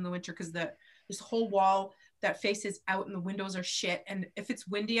cold in the winter because this whole wall that faces out and the windows are shit. And if it's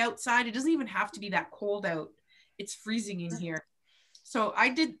windy outside, it doesn't even have to be that cold out. It's freezing in here. So I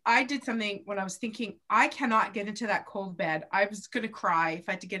did something when I was thinking, I cannot get into that cold bed. I was going to cry if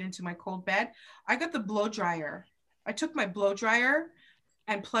I had to get into my cold bed. I got the blow dryer. I took my blow dryer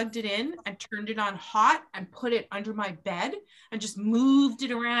and plugged it in and turned it on hot and put it under my bed and just moved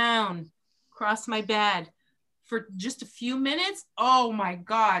it around across my bed for just a few minutes. Oh my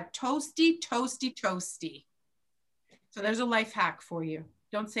God. Toasty, toasty, toasty. So there's a life hack for you.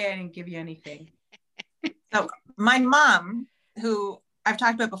 Don't say I didn't give you anything. So my mom, who I've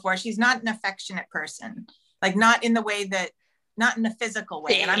talked about before, she's not an affectionate person, like not in a physical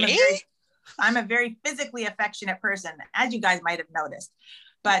way. And I'm a very physically affectionate person, as you guys might have noticed.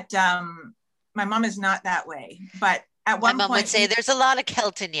 But my mom is not that way. But at one point, my mom would say, "There's a lot of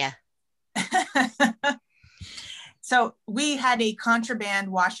Celt in you." So we had a contraband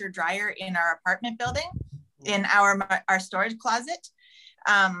washer dryer in our apartment building, in our storage closet.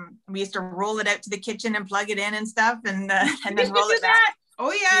 We used to roll it out to the kitchen and plug it in and stuff, and then roll it back.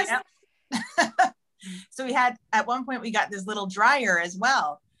 Oh yes. Yep. So at one point we got this little dryer as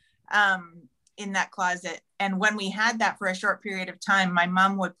well in that closet. And when we had that for a short period of time, my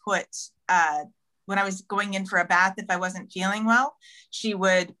mom would put when I was going in for a bath, if I wasn't feeling well, she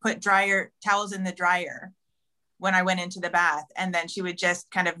would put dryer towels in the dryer when I went into the bath, and then she would just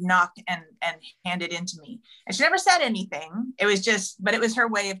kind of knock and hand it into me. And she never said anything. It was her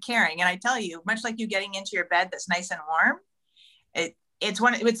way of caring. And I tell you, much like you getting into your bed that's nice and warm,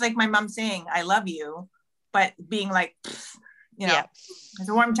 it's like my mom saying, "I love you," but being like, it's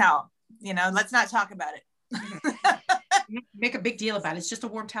a warm towel, let's not talk about it. Make a big deal about it. It's just a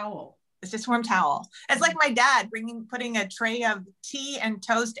warm towel. It's just warm towel. It's like my dad putting a tray of tea and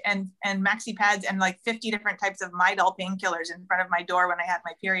toast and maxi pads and like 50 different types of Midol painkillers in front of my door when I had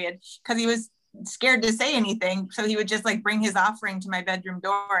my period, because he was scared to say anything. So he would just like bring his offering to my bedroom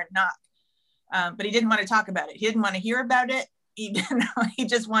door and knock. But he didn't want to talk about it. He didn't want to hear about it. He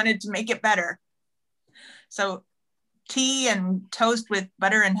just wanted to make it better. So tea and toast with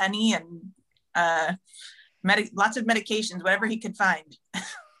butter and honey and lots of medications, whatever he could find.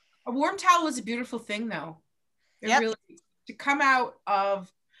 A warm towel is a beautiful thing, though. Really, to come out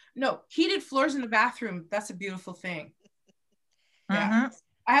of heated floors in the bathroom. That's a beautiful thing. Yeah,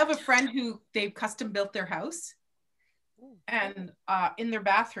 I have a friend who they've custom built their house, and in their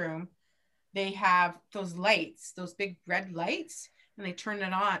bathroom, they have those lights, those big red lights, and they turn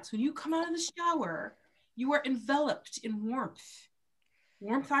it on. So when you come out of the shower, you are enveloped in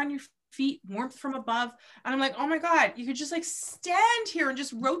warmth on your feet, warmth from above. And I'm like, oh my God, you could just like stand here and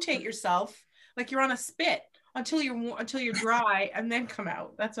just rotate yourself like you're on a spit until you're dry and then come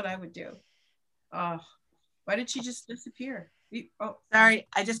out. That's what I would do. Why did she just disappear? Sorry,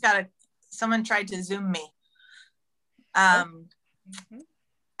 I just someone tried to Zoom me.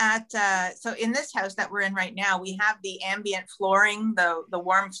 so in this house that we're in right now, we have the ambient flooring, the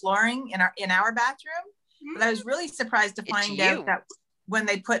warm flooring in our bathroom. But I was really surprised to find out that when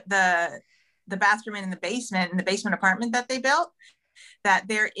they put the bathroom in the basement apartment that they built, that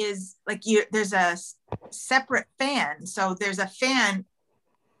there is there's a separate fan. So there's a fan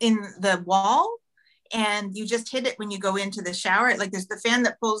in the wall, and you just hit it when you go into the shower. Like there's the fan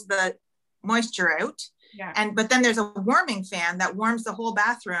that pulls the moisture out. Yeah. But then there's a warming fan that warms the whole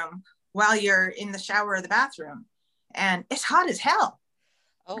bathroom while you're in the shower or the bathroom. And it's hot as hell.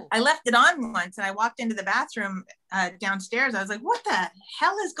 Oh. I left it on once and I walked into the bathroom downstairs. I was like, what the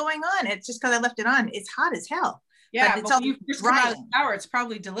hell is going on? It's just because I left it on. It's hot as hell. Yeah, but when you first come out of the shower, it's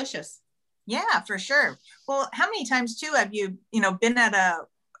probably delicious. Yeah, for sure. Well, how many times too have you been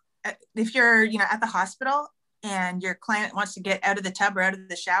if you're, at the hospital and your client wants to get out of the tub or out of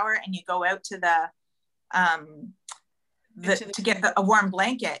the shower and you go out to to get a warm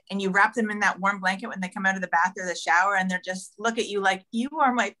blanket and you wrap them in that warm blanket when they come out of the bath or the shower and they're just look at you like you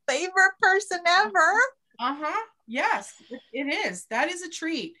are my favorite person ever. Yes, it is. That is a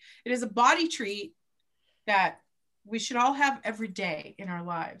treat. It is a body treat that we should all have every day in our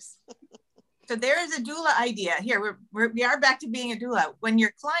lives. So there is a doula idea here. We are back to being a doula. When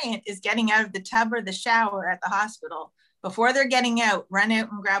your client is getting out of the tub or the shower at the hospital, before they're getting out, run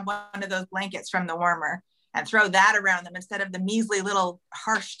out and grab one of those blankets from the warmer and throw that around them instead of the measly little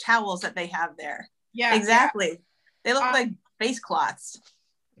harsh towels that they have there. Yeah, exactly. Yeah. They look like face cloths.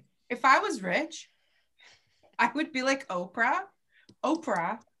 If I was rich, I would be like Oprah.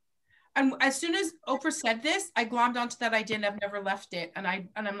 And as soon as Oprah said this, I glommed onto that idea and I've never left it. And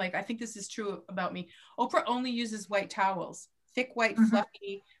I'm like, I think this is true about me. Oprah only uses white towels, thick, white,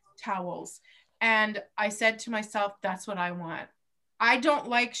 fluffy towels. And I said to myself, that's what I want. I don't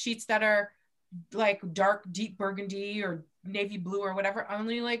like sheets that are like dark, deep burgundy or navy blue or whatever. I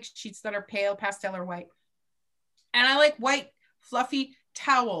only like sheets that are pale, pastel, or white. And I like white, fluffy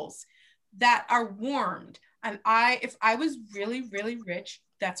towels that are warmed. And if I was really, really rich,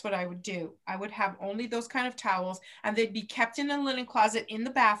 that's what I would do. I would have only those kind of towels and they'd be kept in a linen closet in the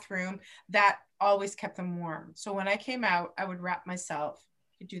bathroom that always kept them warm. So when I came out, I would wrap myself.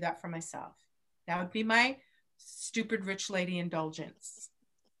 I could do that for myself. That would be my stupid rich lady indulgence.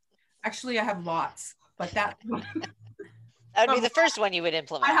 Actually, I have lots, but that would be the first one you would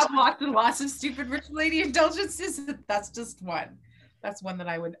implement. I have lots and lots of stupid rich lady indulgences. That's just one. That's one that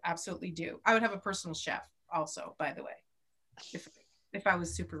I would absolutely do. I would have a personal chef also, by the way, if I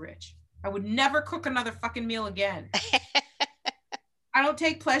was super rich. I would never cook another fucking meal again. I don't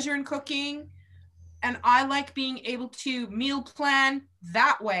take pleasure in cooking, and I like being able to meal plan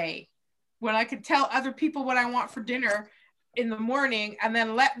that way when I could tell other people what I want for dinner in the morning and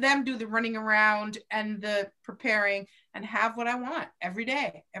then let them do the running around and the preparing and have what I want every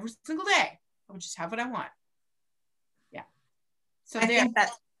day, every single day. I would just have what I want. Yeah. So I think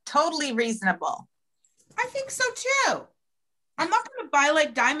that's totally reasonable. I think so too. I'm not going to buy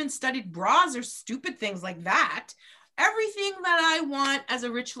like diamond studded bras or stupid things like that. Everything that I want as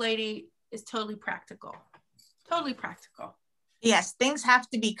a rich lady is totally practical. Totally practical. Yes, things have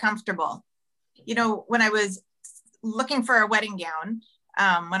to be comfortable. When I was looking for a wedding gown,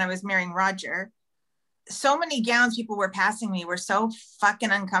 when I was marrying Roger, so many gowns people were passing me were so fucking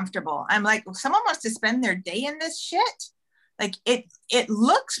uncomfortable. I'm like, someone wants to spend their day in this shit. Like it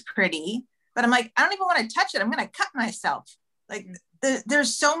looks pretty, but I'm like, I don't even want to touch it. I'm going to cut myself. Like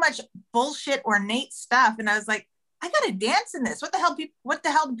there's so much bullshit ornate stuff. And I was like, I got to dance in this. What the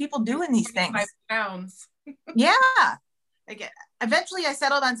hell do people do in these things? Pounds. Yeah. Like eventually I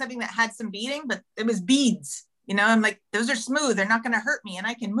settled on something that had some beading, but it was beads. I'm like, those are smooth. They're not going to hurt me and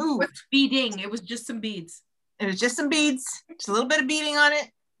I can move. What's beading? It was just some beads. It was just some beads, just a little bit of beading on it.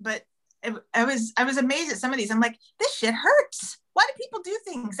 But I was amazed at some of these. I'm like, this shit hurts. Why do people do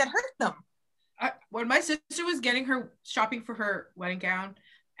things that hurt them? When my sister was getting her shopping for her wedding gown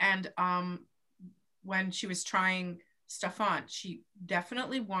and when she was trying stuff on, she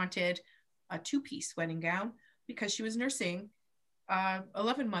definitely wanted a 2-piece wedding gown because she was nursing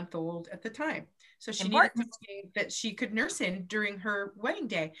 11-month-old at the time. So she needed something that she could nurse in during her wedding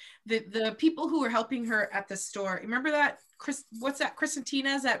day. The people who were helping her at the store, remember that Chris and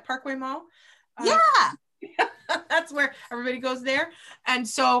Tina's at Parkway Mall? Yeah. That's where everybody goes there. And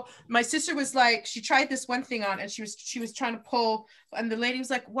so my sister was like, she tried this one thing on and she was trying to pull, and the lady was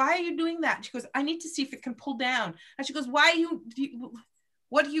like, why are you doing that? And she goes, I need to see if it can pull down. And she goes, why do you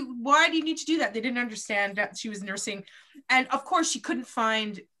need to do that? They didn't understand that she was nursing. And of course she couldn't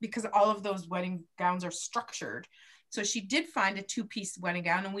find, because all of those wedding gowns are structured. So she did find a 2-piece wedding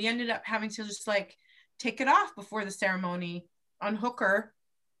gown, and we ended up having to just like take it off before the ceremony, unhook her,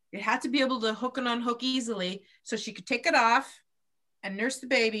 It had to be able to hook and unhook easily so she could take it off and nurse the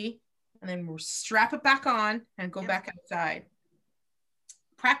baby and then we'll strap it back on and go back outside.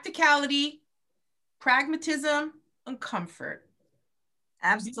 Practicality, pragmatism, and comfort.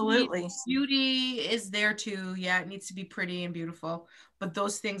 Absolutely. Beauty is there too. Yeah, it needs to be pretty and beautiful, but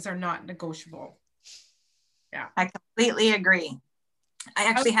those things are not negotiable. Yeah. I completely agree. I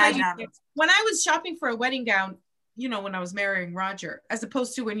actually had when I was shopping for a wedding gown, you know, when I was marrying Roger, as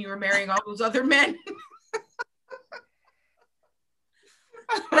opposed to when you were marrying all those other men.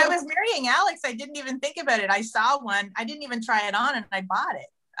 When I was marrying Alex, I didn't even think about it. I saw one. I didn't even try it on and I bought it.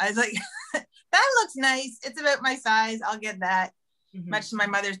 I was like, that looks nice. It's about my size. I'll get that. Much to my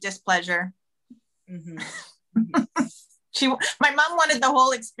mother's displeasure. My mom wanted the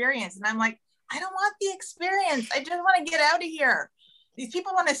whole experience. And I'm like, I don't want the experience. I just want to get out of here. These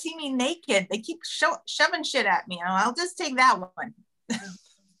people want to see me naked. They keep shoving shit at me. I'll just take that one.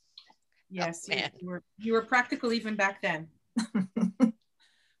 Yes, you were practical even back then.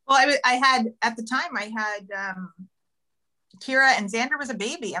 Well, I had, at the time, I had Kira and Xander was a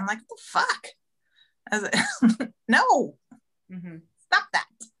baby. I'm like, what the fuck? I was like, no, stop that.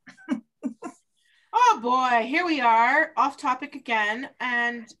 Oh boy, here we are, off topic again.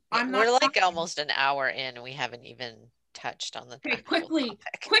 And we're like almost an hour in and we haven't even touched on the quickly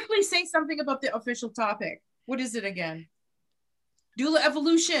say something about the official topic. What is it again? Doula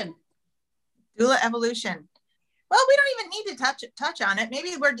evolution. Doula evolution. Well, we don't even need to touch on it.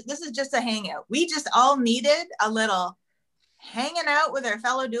 Maybe this is just a hangout. We just all needed a little hanging out with our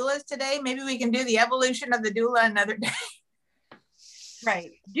fellow doulas today. Maybe we can do the evolution of the doula another day.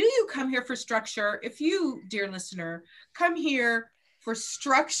 Right. Do you come here for structure? If you, dear listener, come here for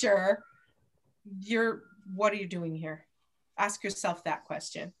structure, what are you doing here? Ask yourself that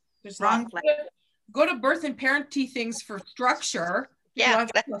question. There's wrong place. Go to birth and parenting things for structure. Yeah.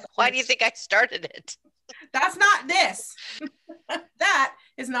 Why do you think I started it? That's not this. That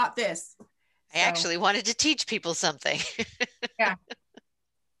is not this. I actually wanted to teach people something. Yeah.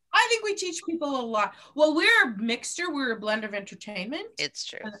 I think we teach people a lot. Well, we're a mixture. We're a blend of entertainment. It's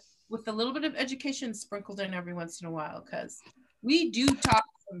true. With a little bit of education sprinkled in every once in a while, because we do talk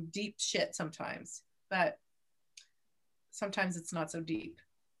some deep shit sometimes, but sometimes it's not so deep.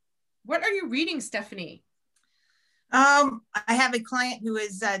 What are you reading, Stephanie? I have a client who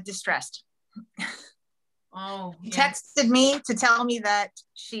is distressed. Oh, yeah. Texted me to tell me that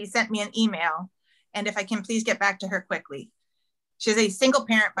she sent me an email and if I can please get back to her quickly. She's a single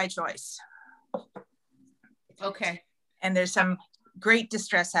parent by choice. Okay. And there's some great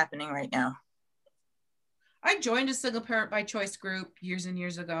distress happening right now. I joined a single parent by choice group years and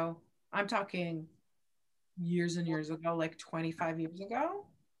years ago. I'm talking years and years ago, like 25 years ago.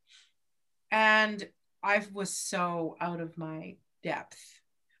 And I was so out of my depth.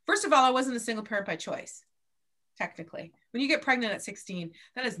 First of all, I wasn't a single parent by choice, technically. When you get pregnant at 16,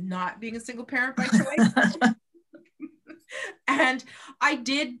 that is not being a single parent by choice. And I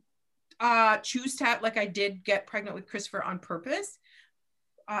did choose to have, I did get pregnant with Christopher on purpose.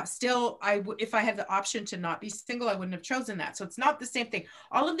 Still, if I had the option to not be single, I wouldn't have chosen that. So it's not the same thing.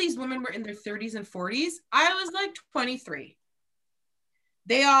 All of these women were in their 30s and 40s. I was like 23.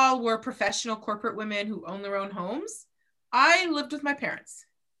 They all were professional corporate women who own their own homes. I lived with my parents.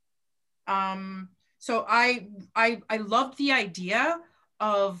 So I loved the idea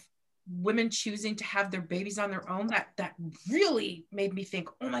of women choosing to have their babies on their own. That really made me think,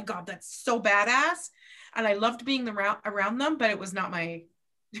 oh my God, that's so badass. And I loved being around them, but it was not my,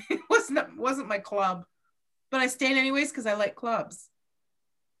 it wasn't my club. But I stayed anyways because I like clubs.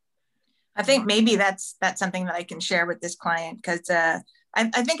 I think maybe that's something that I can share with this client, because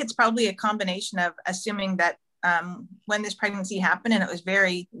I think it's probably a combination of assuming that when this pregnancy happened, and it was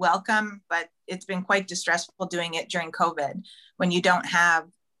very welcome, but it's been quite distressful doing it during COVID when you don't have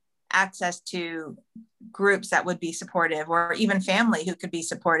access to groups that would be supportive, or even family who could be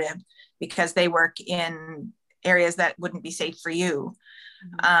supportive because they work in areas that wouldn't be safe for you.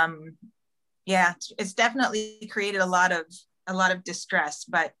 Mm-hmm. Yeah, it's definitely created a lot of distress,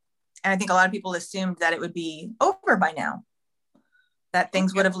 and I think a lot of people assumed that it would be over by now, that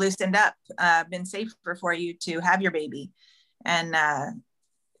things would have loosened up, been safer for you to have your baby. And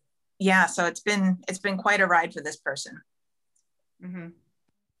yeah, so it's been quite a ride for this person. Mm-hmm.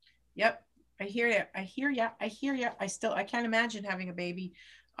 Yep. I hear you. I can't imagine having a baby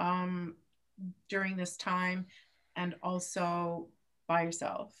during this time, and also by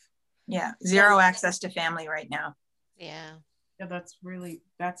yourself. Yeah. Zero access to family right now. Yeah. Yeah, that's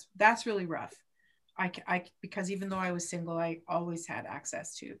really rough. I because even though I was single, I always had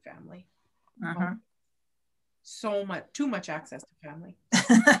access to family. Uh-huh. so much, too much access to family.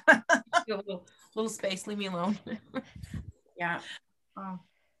 A little space, leave me alone. Yeah.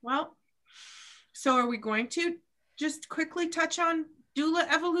 Well, so are we going to just quickly touch on doula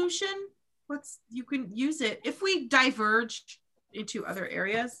evolution? You can use it. If we diverge into other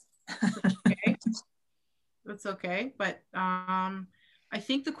areas, okay. That's okay. But I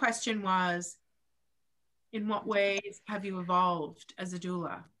think the question was, in what ways have you evolved as a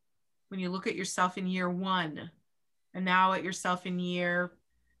doula? When you look at yourself in year 1 and now at yourself in year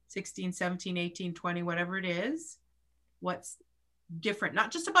 16, 17, 18, 20, whatever it is, what's different?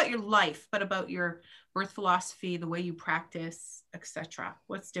 Not just about your life, but about your birth philosophy, the way you practice, etc.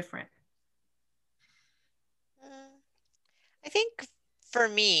 What's different? I think for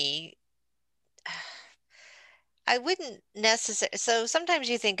me, I wouldn't necessarily, so sometimes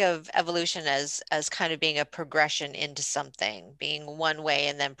you think of evolution as kind of being a progression into something, being one way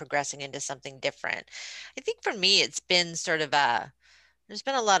and then progressing into something different. I think for me, it's been sort of there's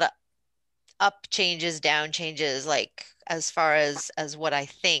been a lot of up changes, down changes, like as far as what I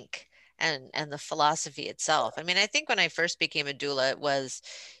think and the philosophy itself. I mean, I think when I first became a doula, it was,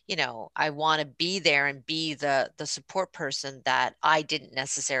 I want to be there and be the support person that I didn't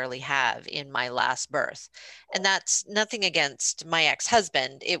necessarily have in my last birth. And that's nothing against my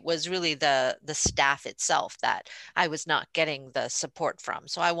ex-husband. It was really the staff itself that I was not getting the support from.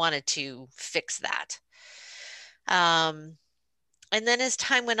 So I wanted to fix that. And then as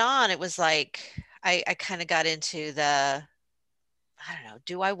time went on, it was like I kind of got into I don't know,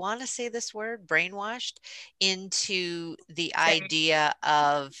 do I want to say this word, brainwashed into the idea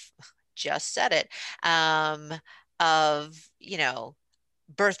of, just said it, of,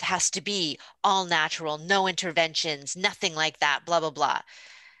 birth has to be all natural, no interventions, nothing like that, blah, blah, blah.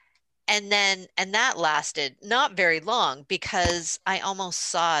 And that lasted not very long because I almost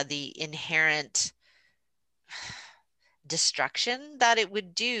saw the inherent destruction that it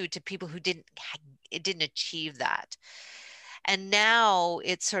would do to people who didn't achieve that. And now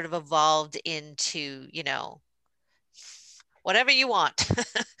it's sort of evolved into, whatever you want,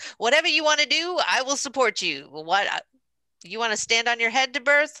 whatever you want to do, I will support you. What you want to stand on your head to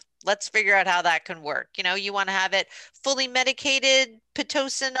birth? Let's figure out how that can work. You want to have it fully medicated,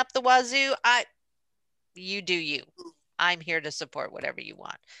 Pitocin up the wazoo. You do you. I'm here to support whatever you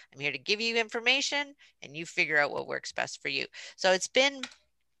want. I'm here to give you information and you figure out what works best for you. So it's been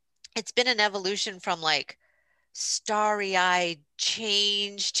an evolution from like starry-eyed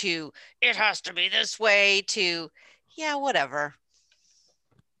change to it has to be this way to, yeah, whatever.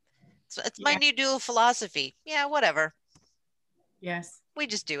 So it's my new doula philosophy. Yeah, whatever. Yes. We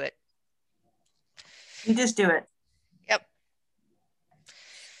just do it. You just do it. Yep.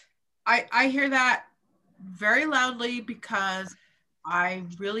 I hear that very loudly because I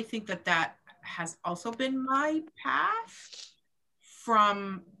really think that has also been my path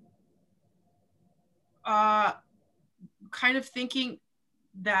from kind of thinking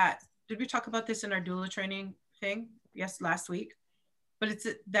that, did we talk about this in our doula training thing? Yes, last week. But it's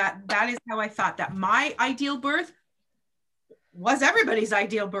that is how I thought that my ideal birth was everybody's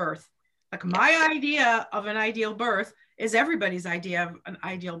ideal birth. Like my idea of an ideal birth is everybody's idea of an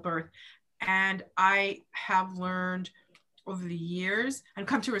ideal birth. And I have learned over the years and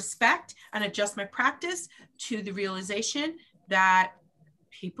come to respect and adjust my practice to the realization that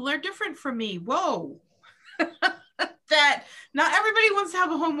people are different from me. Whoa. That not everybody wants to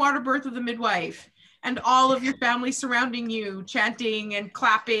have a home water birth with a midwife and all of your family surrounding you, chanting and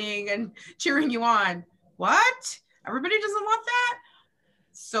clapping and cheering you on. What? Everybody doesn't want that?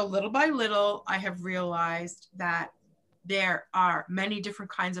 So little by little, I have realized that there are many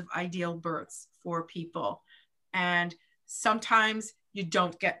different kinds of ideal births for people. And sometimes you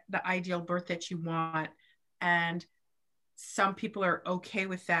don't get the ideal birth that you want. And some people are okay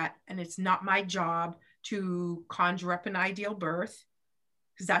with that. And it's not my job to conjure up an ideal birth,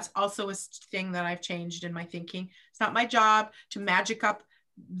 because that's also a thing that I've changed in my thinking. It's not my job to magic up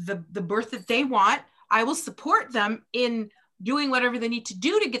the birth that they want. I will support them in doing whatever they need to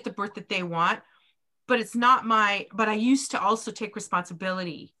do to get the birth that they want, but it's not but I used to also take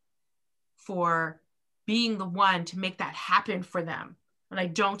responsibility for being the one to make that happen for them, and I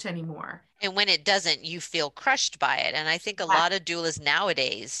don't anymore. And when it doesn't, you feel crushed by it. And I think a lot of doulas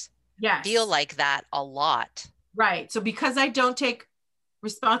nowadays feel like that a lot. Right. So because I don't take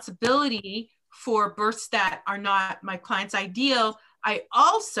responsibility for births that are not my client's ideal, I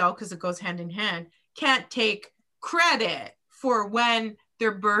also, because it goes hand in hand, can't take credit for when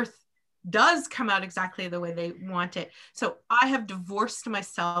their birth does come out exactly the way they want it. So I have divorced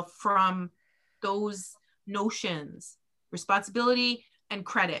myself from those notions, responsibility and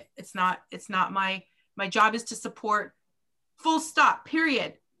credit. It's not my My job is to support, full stop,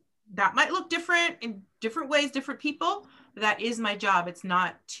 period. That might look different in different ways, different people, but that is my job. It's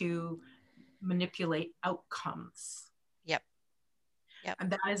not to manipulate outcomes. Yep.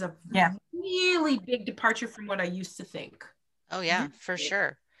 And that is a Yeah. really big departure from what I used to think. Oh yeah, for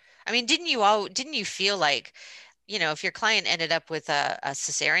sure. I mean, didn't you feel like, you know, if your client ended up with a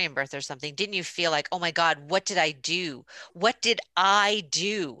cesarean birth or something, didn't you feel like, oh my God, what did I do? What did I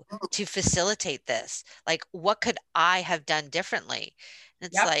do to facilitate this? Like, what could I have done differently?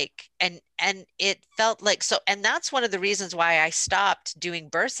 And it's like, and it felt like so, and that's one of the reasons why I stopped doing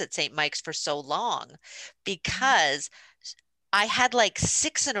births at St. Mike's for so long, because I had like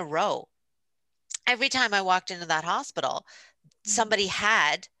 6 in a row. Every time I walked into that hospital, somebody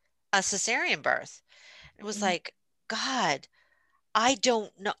had a cesarean birth. It was like, God, I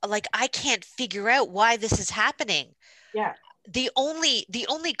don't know. Like, I can't figure out why this is happening. Yeah. The only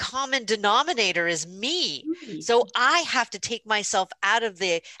common denominator is me. So I have to take myself out of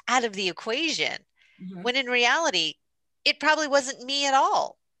the equation. When in reality, it probably wasn't me at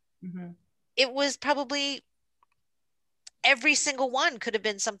all. It was probably every single one could have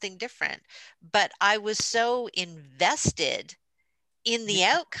been something different. But I was so invested in the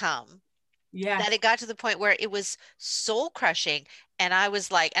outcome that it got to the point where it was soul crushing. And I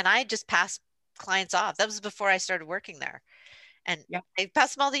was like, and I just passed clients off. That was before I started working there. And I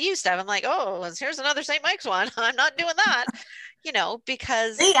passed them all to you stuff. I'm like, oh, here's another St. Mike's one. I'm not doing that, you know,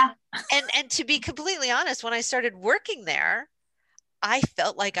 because, and to be completely honest, when I started working there, I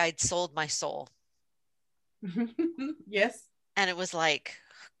felt like I'd sold my soul. Yes. And it was like,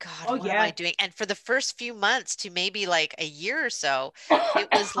 God, what am I doing? And for the first few months to maybe like a year or so, it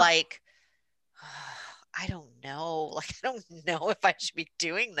was like, I don't know. Like, I don't know if I should be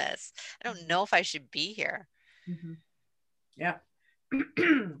doing this. I don't know if I should be here. Yeah.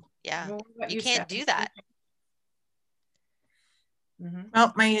 Yeah. Well, you can't do that.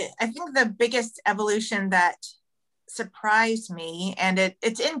 Well, I think the biggest evolution that surprised me, and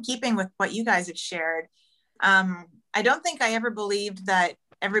it's in keeping with what you guys have shared. I don't think I ever believed that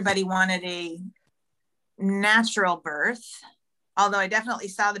everybody wanted a natural birth, although I definitely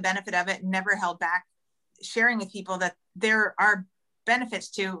saw the benefit of it and never held back sharing with people that there are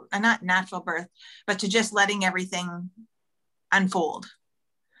benefits to not natural birth, but to just letting everything unfold.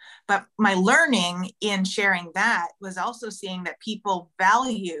 But my learning in sharing that was also seeing that people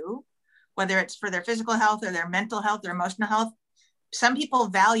value, whether it's for their physical health or their mental health or emotional health, some people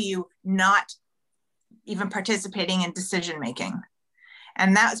value not even participating in decision making.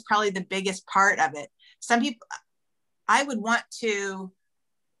 And that was probably the biggest part of it. Some people, I would want to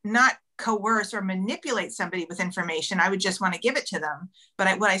not coerce or manipulate somebody with information. I would just want to give it to them.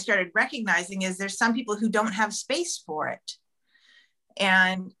 But what I started recognizing is there's some people who don't have space for it.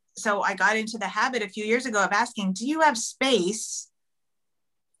 And so I got into the habit a few years ago of asking, do you have space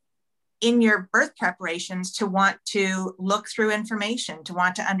in your birth preparations to want to look through information, to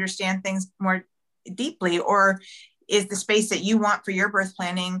want to understand things more deeply? Or is the space that you want for your birth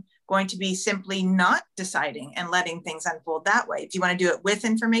planning going to be simply not deciding and letting things unfold that way? Do you want to do it with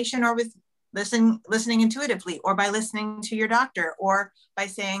information or with listening intuitively, or by listening to your doctor, or by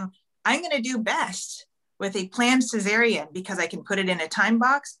saying, I'm going to do best with a planned cesarean because I can put it in a time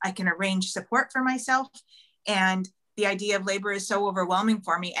box, I can arrange support for myself, and the idea of labor is so overwhelming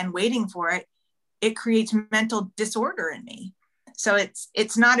for me, and waiting for it, it creates mental disorder in me. So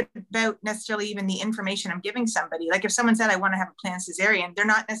it's not about necessarily even the information I'm giving somebody. Like if someone said, I want to have a planned cesarean, they're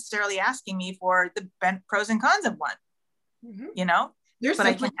not necessarily asking me for the pros and cons of one, you know, There's but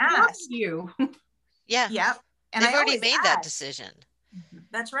I can ask you. Yeah. Yeah. And they've I already made ask. that decision.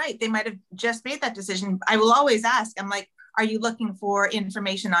 That's right. They might have just made that decision. I will always ask, I'm like, are you looking for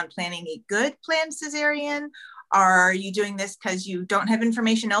information on planning a good planned cesarean? Are you doing this because you don't have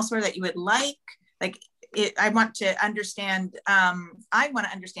information elsewhere that you would like? Like, I want to understand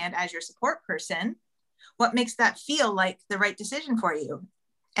as your support person, what makes that feel like the right decision for you?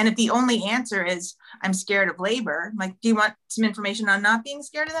 And if the only answer is, I'm scared of labor, I'm like, do you want some information on not being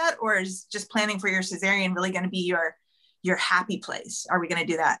scared of that? Or is just planning for your cesarean really going to be your happy place? Are we going to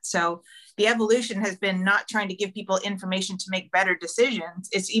do that? So the evolution has been not trying to give people information to make better decisions.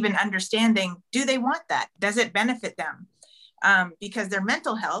 It's even understanding, do they want that? Does it benefit them? Because their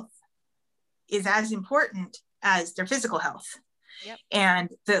mental health is as important as their physical health. Yep. And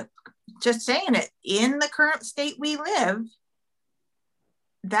just saying it, in the current state we live,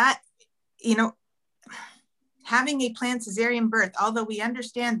 that, you know, having a planned cesarean birth, although we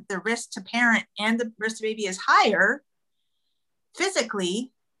understand the risk to parent and the risk to baby is higher,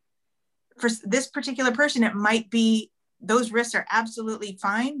 physically, for this particular person, it might be those risks are absolutely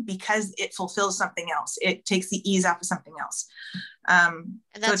fine because it fulfills something else. It takes the ease off of something else. And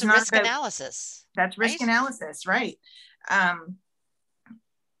that's so it's a not risk analysis. That's risk right? analysis, right?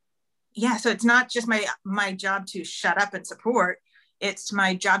 Yeah, so it's not just my job to shut up and support. It's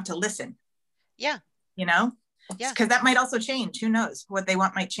my job to listen. Yeah. You know? Yeah. Because that might also change. Who knows what they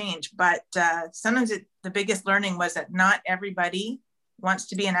want might change. But sometimes the biggest learning was that not everybody wants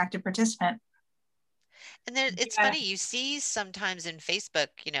to be an active participant. And then it's funny, you see sometimes in Facebook,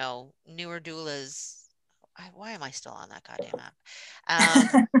 you know, newer doulas. Why am I still on that goddamn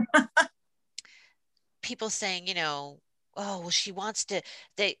app? People saying, you know, oh, well, she wants to,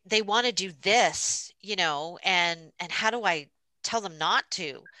 they want to do this, you know, and how do I tell them not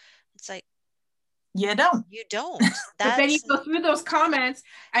to? It's like, you don't. But then you go through those comments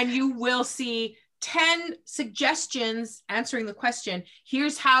and you will see 10 suggestions answering the question.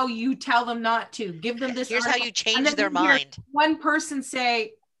 Here's how you tell them not to. Give them this. Here's article. how you change their mind. One person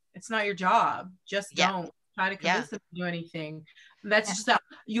say, it's not your job. Just Yeah. don't try to convince them to do anything. And that's just that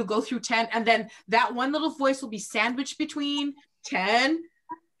you'll go through 10 and then that one little voice will be sandwiched between 10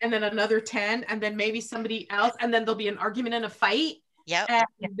 and then another 10 and then maybe somebody else. And then there'll be an argument and a fight. Yep.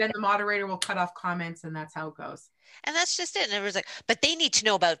 And then the moderator will cut off comments and that's how it goes. And that's just it. And everyone's like, but they need to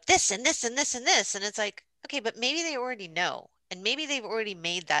know about this and this and this and this. And it's like, okay, but maybe they already know. And maybe they've already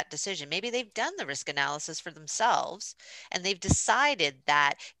made that decision. Maybe they've done the risk analysis for themselves and they've decided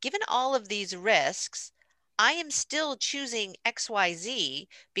that given all of these risks, I am still choosing XYZ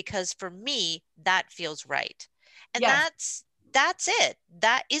because for me, that feels right. And that's it.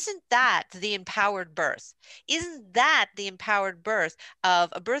 That isn't that the empowered birth? Isn't that the empowered birth of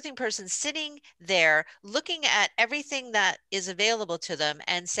a birthing person sitting there looking at everything that is available to them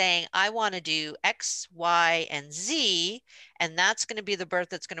and saying, I want to do X, Y, and Z, and that's going to be the birth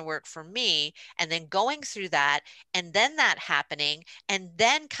that's going to work for me. And then going through that and then that happening and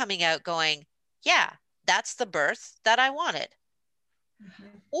then coming out going, yeah, that's the birth that I wanted.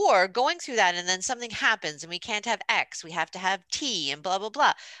 Mm-hmm. Or going through that and then something happens and we can't have X, we have to have T and blah, blah,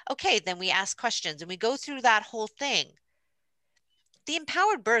 blah. Okay, then we ask questions and we go through that whole thing. The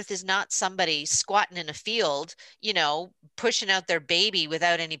empowered birth is not somebody squatting in a field, you know, pushing out their baby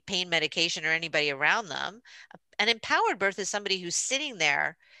without any pain medication or anybody around them. An empowered birth is somebody who's sitting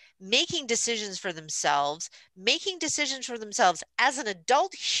there making decisions for themselves as an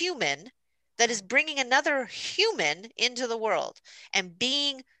adult human that is bringing another human into the world and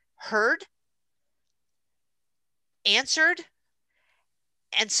being heard, answered,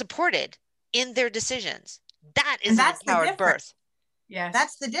 and supported in their decisions. That is an empowered birth. Yeah,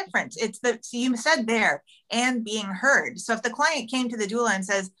 that's the difference. So you said there, and being heard. So if the client came to the doula and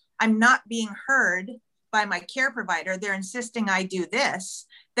says, I'm not being heard by my care provider, they're insisting I do this,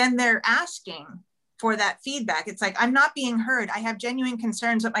 then they're asking for that feedback. It's like, I'm not being heard. I have genuine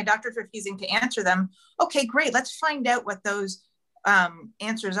concerns, but my doctor's refusing to answer them. Okay, great. Let's find out what those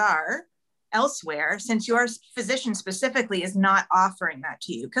answers are elsewhere, since your physician specifically is not offering that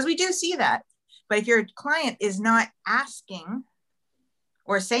to you. Because we do see that. But if your client is not asking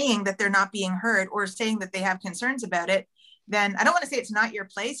or saying that they're not being heard or saying that they have concerns about it, then I don't want to say it's not your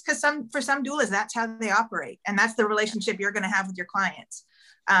place, because for some doulas, that's how they operate. And that's the relationship you're going to have with your clients.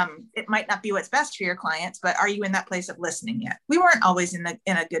 It might not be what's best for your clients, but are you in that place of listening yet? We weren't always in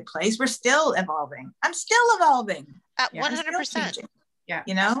a good place. We're still evolving. I'm still evolving. 100%. Yeah.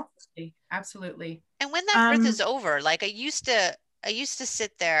 You know? Absolutely. And when that birth is over, like I used to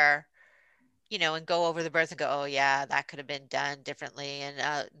sit there, you know, and go over the birth and go, oh yeah, that could have been done differently.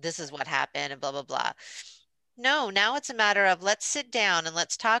 And this is what happened and blah, blah, blah. No, now it's a matter of let's sit down and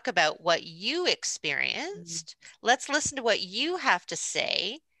let's talk about what you experienced. Mm-hmm. Let's listen to what you have to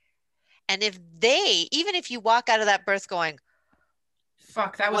say. And even if you walk out of that birth going,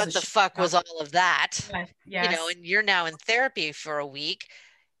 fuck, that was what the fuck was all of that? Yes. You know, and you're now in therapy for a week.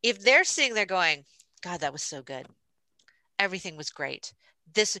 If they're sitting there going, God, that was so good. Everything was great.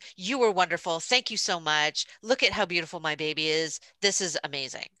 You were wonderful. Thank you so much. Look at how beautiful my baby is. This is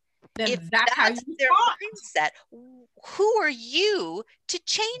amazing. Then if that's how you their mindset, who are you to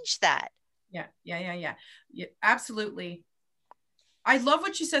change that? Yeah, absolutely. I love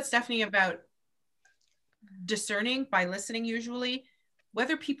what you said, Stephanie, about discerning by listening, usually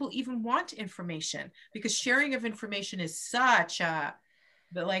whether people even want information, because sharing of information is such a,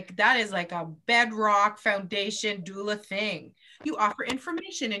 that is like a bedrock foundation doula thing. You offer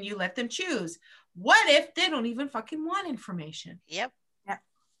information and you let them choose. What if they don't even fucking want information? Yep.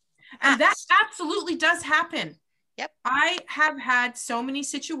 And that absolutely does happen. Yep. I have had so many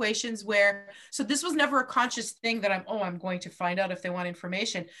situations where, so this was never a conscious thing that I'm going to find out if they want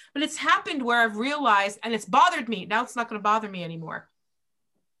information, but it's happened where I've realized, and it's bothered me. Now it's not going to bother me anymore.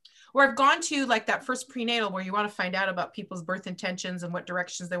 Where I've gone to like that first prenatal where you want to find out about people's birth intentions and what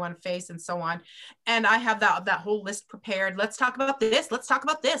directions they want to face and so on. And I have that whole list prepared. Let's talk about this. Let's talk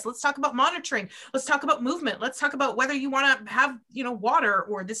about this. Let's talk about monitoring. Let's talk about movement. Let's talk about whether you want to have, water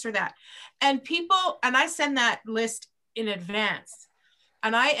or this or that. And I send that list in advance.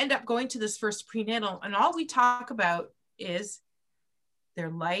 And I end up going to this first prenatal, and all we talk about is their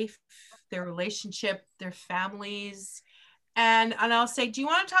life, their relationship, their families. And I'll say, do you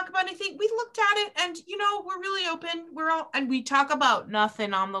want to talk about anything? We looked at it and, we're really open. And we talk about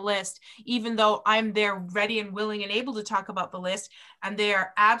nothing on the list, even though I'm there ready and willing and able to talk about the list. And they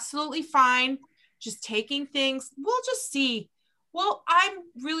are absolutely fine just taking things. We'll just see. Well, I'm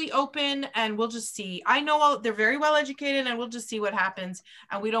really open and we'll just see. I know they're very well educated and we'll just see what happens.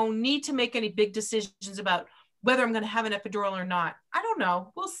 And we don't need to make any big decisions about whether I'm going to have an epidural or not. I don't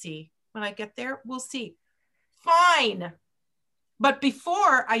know. We'll see. When I get there, we'll see. Fine. But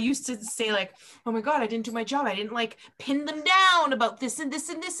before, I used to say like, oh my God, I didn't do my job. I didn't like pin them down about this and this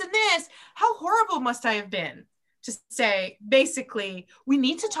and this and this. How horrible must I have been to say, basically, we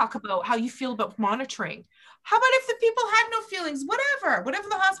need to talk about how you feel about monitoring. How about if the people had no feelings? Whatever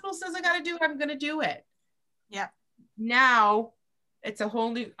the hospital says I got to do, I'm going to do it. Yeah. Now it's a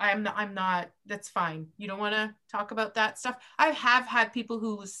whole new, I'm not, that's fine. You don't want to talk about that stuff. I have had people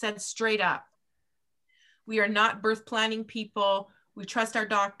who said straight up, we are not birth planning people. We trust our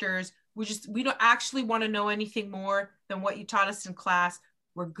doctors. We don't actually want to know anything more than what you taught us in class.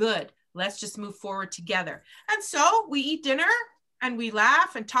 We're good. Let's just move forward together. And so we eat dinner and we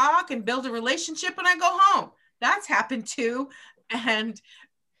laugh and talk and build a relationship and I go home. That's happened too. And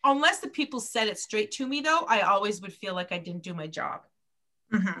unless the people said it straight to me though, I always would feel like I didn't do my job.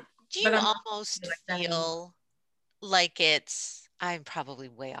 Mm-hmm. Do you almost feel like I'm probably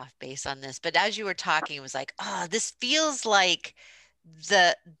way off base on this, but as you were talking, it was like, oh, this feels like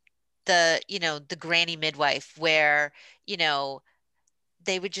the granny midwife where,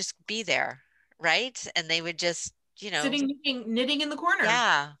 they would just be there, right? And they would just, sitting knitting in the corner.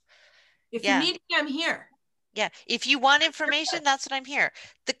 Yeah. If you need me, I'm here. Yeah. If you want information, that's what I'm here.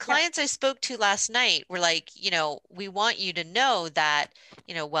 The clients I spoke to last night were like, we want you to know that,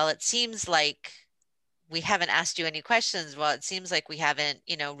 well, it seems like we haven't asked you any questions. Well, it seems like we haven't,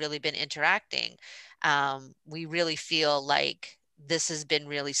 really been interacting. We really feel like this has been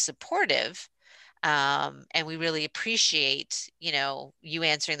really supportive. And we really appreciate, you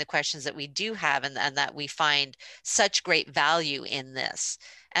answering the questions that we do have and that we find such great value in this.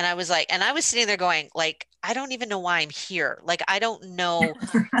 And I was sitting there going like, I don't even know why I'm here. Like, I don't know.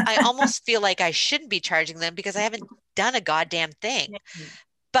 I almost feel like I shouldn't be charging them because I haven't done a goddamn thing.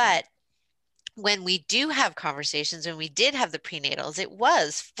 But when we do have conversations, when we did have the prenatals, it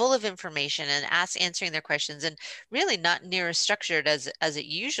was full of information and answering their questions and really not near as structured as it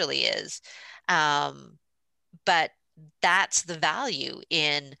usually is. But that's the value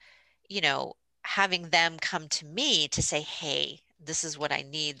in, having them come to me to say, hey, this is what I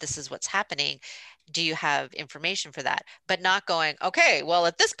need. This is what's happening. Do you have information for that? But not going, okay, well,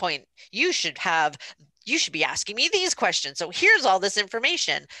 at this point, you should be asking me these questions. So here's all this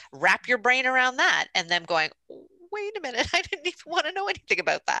information. Wrap your brain around that. And them going, wait a minute, I didn't even want to know anything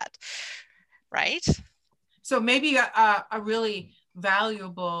about that. Right? So maybe a really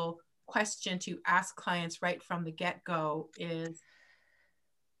valuable question to ask clients right from the get-go is,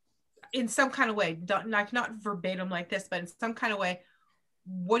 in some kind of way, not verbatim like this, but in some kind of way,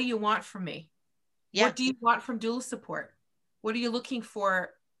 what do you want from me? Yeah. What do you want from doula support? What are you looking for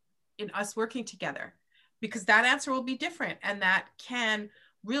in us working together? Because that answer will be different, and that can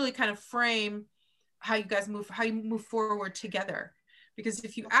really kind of frame how you move forward together. Because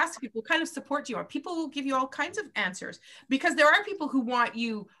if you ask people, what kind of support do you want? People will give you all kinds of answers, because there are people who want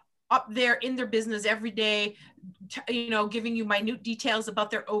you up there in their business every day, giving you minute details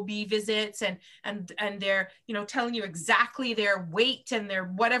about their OB visits and they're, telling you exactly their weight and their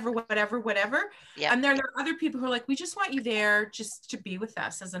whatever. Yep. And then there are other people who are like, we just want you there just to be with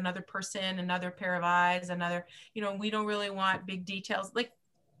us as another person, another pair of eyes, we don't really want big details.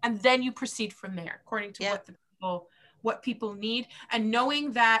 And then you proceed from there according to what people need, and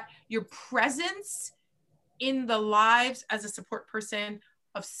knowing that your presence in the lives as a support person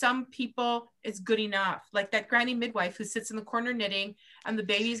of some people is good enough. Like that granny midwife who sits in the corner knitting and the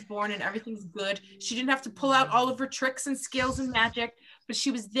baby's born and everything's good. She didn't have to pull out all of her tricks and skills and magic, but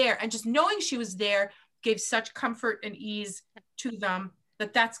she was there. And just knowing she was there gave such comfort and ease to them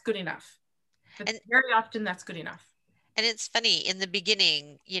that that's good enough. But And very often that's good enough. And it's funny, in the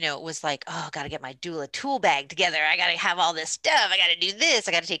beginning, it was like, oh, got to get my doula tool bag together. I got to have all this stuff. I got to do this.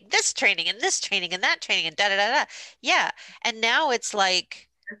 I got to take this training and this training and that training and da da da da. Yeah. And now it's like,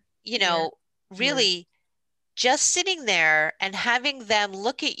 Yeah. really just sitting there and having them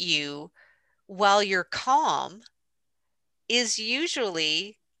look at you while you're calm is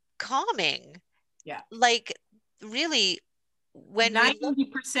usually calming. Yeah. Like, really, when we look,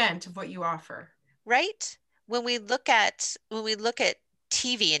 90% of what you offer. right? When we look at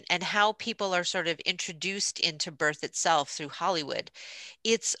TV and how people are sort of introduced into birth itself through Hollywood,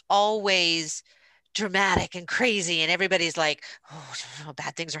 it's always dramatic and crazy, and everybody's like, oh,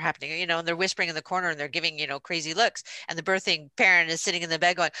 bad things are happening, and they're whispering in the corner and they're giving, crazy looks, and the birthing parent is sitting in the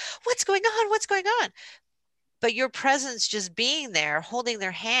bed going, what's going on? What's going on? But your presence, just being there, holding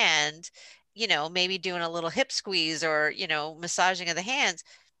their hand, maybe doing a little hip squeeze or, massaging of the hands,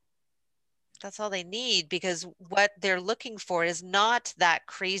 that's all they need, because what they're looking for is not that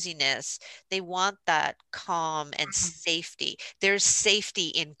craziness. They want that calm and safety. There's safety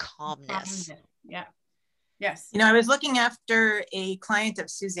in calmness. Yeah. Yes. I was looking after a client of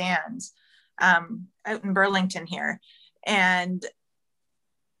Suzanne's out in Burlington here, and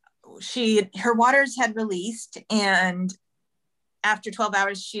her waters had released, and after 12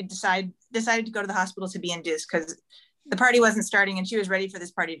 hours, she decided to go to the hospital to be induced because the party wasn't starting and she was ready for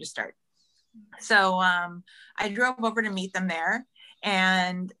this party to start. So I drove over to meet them there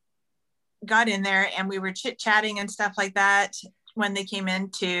and got in there, and we were chit-chatting and stuff like that when they came in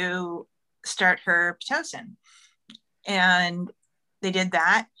to start her Pitocin. And they did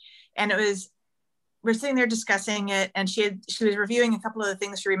that. And we're sitting there discussing it, and she was reviewing a couple of the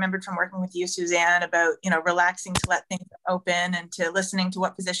things she remembered from working with you, Suzanne, about, relaxing to let things open and to listening to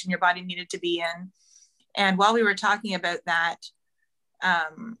what position your body needed to be in. And while we were talking about that,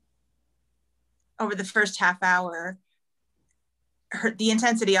 over the first half hour, the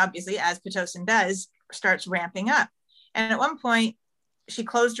intensity, obviously, as Pitocin does, starts ramping up. And at one point, she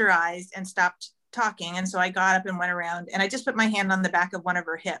closed her eyes and stopped talking. And so I got up and went around, and I just put my hand on the back of one of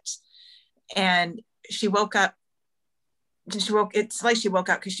her hips. And she woke up. It's like she woke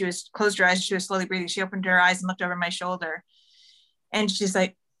up because she was closed her eyes. She was slowly breathing. She opened her eyes and looked over my shoulder. And she's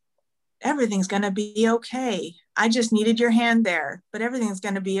like, everything's going to be okay. I just needed your hand there, but everything's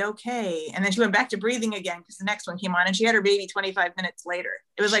going to be okay. And then she went back to breathing again because the next one came on, and she had her baby 25 minutes later.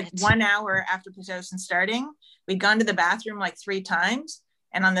 It was like 1 hour after Pitocin starting. We'd gone to the bathroom like 3 times.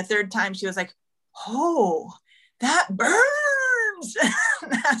 And on the 3rd time, she was like, oh, that burns.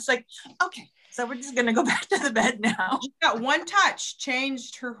 And I was like, okay, so we're just going to go back to the bed now. That one touch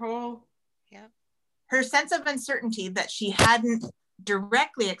changed her whole. Yeah. Her sense of uncertainty that she hadn't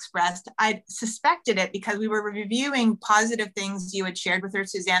directly expressed, I suspected it because we were reviewing positive things you had shared with her,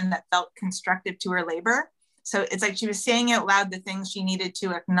 Suzanne, that felt constructive to her labor. So it's like she was saying out loud the things she needed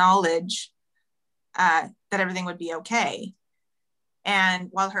to acknowledge that everything would be okay. And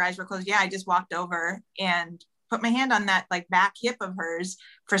while her eyes were closed, I just walked over and put my hand on that like back hip of hers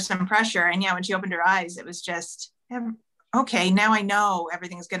for some pressure. And when she opened her eyes, it was just, okay, now I know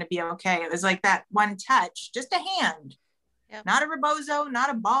everything's going to be okay. It was like that one touch, just a hand. Yep. Not a rebozo, not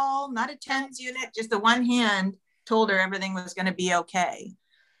a ball, not a TENS unit, just the one hand told her everything was going to be okay.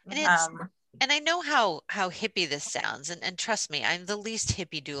 And I know how hippie this sounds, and trust me, I'm the least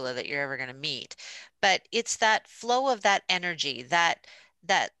hippie doula that you're ever going to meet, but it's that flow of that energy, that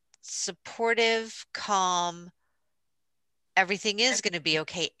supportive, calm, everything is going to be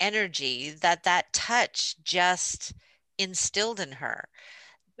okay energy that touch just instilled in her.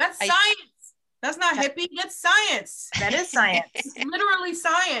 That's science. That's not hippie, that's science. That is science. It's literally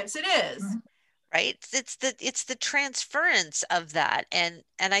science. It is. Right? It's the transference of that. And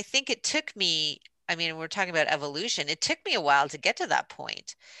I think it took me, we're talking about evolution. It took me a while to get to that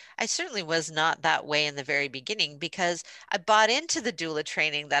point. I certainly was not that way in the very beginning because I bought into the doula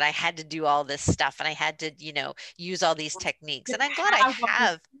training that I had to do all this stuff and I had to, use all these techniques. And I'm glad I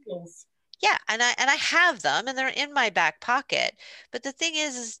have. Yeah, and I have them and they're in my back pocket. But the thing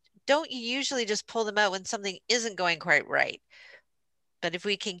is don't you usually just pull them out when something isn't going quite right? But if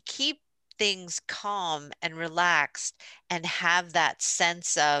we can keep things calm and relaxed and have that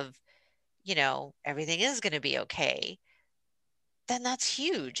sense of, everything is going to be okay, then that's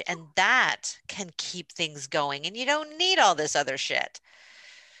huge. And that can keep things going. And you don't need all this other shit.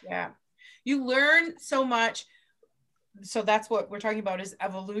 Yeah. You learn so much. So that's what we're talking about is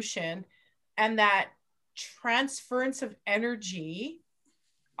evolution, and that transference of energy.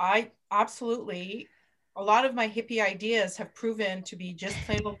 I absolutely a lot of my hippie ideas have proven to be just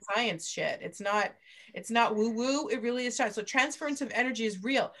plain old science shit. It's not woo woo. It really is science. So transference of energy is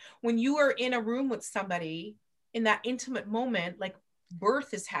real. When you are in a room with somebody in that intimate moment, like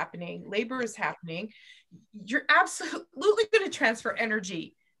birth is happening, labor is happening, you're absolutely going to transfer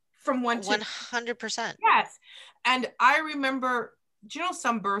energy from one to 100%. yes. And I remember, do you know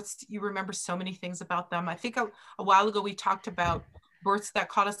some births, you remember so many things about them. I think a while ago we talked about births that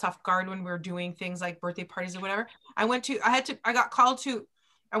caught us off guard when we were doing things like birthday parties or whatever. I went to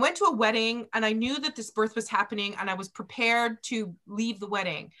a wedding and I knew that this birth was happening and I was prepared to leave the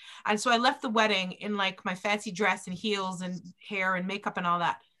wedding. And so I left the wedding in like my fancy dress and heels and hair and makeup and all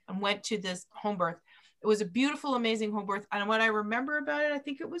that and went to this home birth. It was a beautiful, amazing home birth. And what I remember about it, I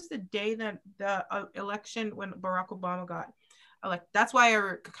think it was the day that the election when Barack Obama got elected. That's why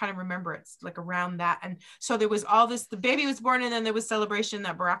I kind of remember it's like around that. And so there was all this, the baby was born and then there was celebration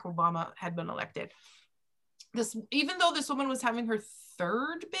that Barack Obama had been elected. Even though this woman was having her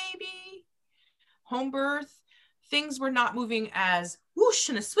third baby, home birth, things were not moving as whoosh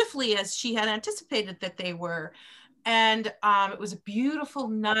and as swiftly as she had anticipated that they were. And it was a beautiful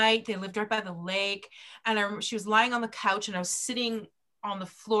night. They lived right by the lake. And I remember she was lying on the couch and I was sitting on the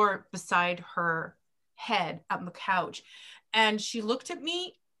floor beside her head on the couch. And she looked at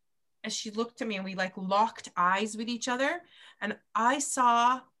me and we like locked eyes with each other. And I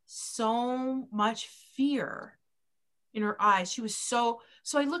saw so much fear in her eyes. She was so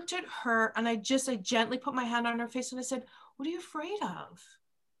I looked at her and I gently put my hand on her face and I said, "What are you afraid of?"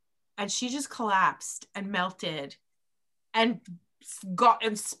 And she just collapsed and melted and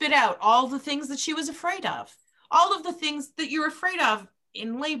spit out all the things that she was afraid of, all of the things that you're afraid of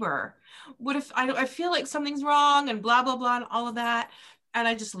in labor. What if I feel like something's wrong and blah, blah, blah, and all of that. And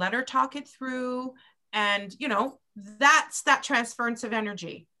I just let her talk it through. And, that's that transference of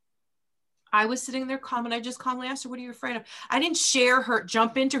energy. I was sitting there calm and I just calmly asked her, "What are you afraid of?" I didn't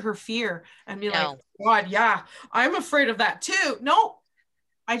jump into her fear and be like, "God, yeah, I'm afraid of that too." No,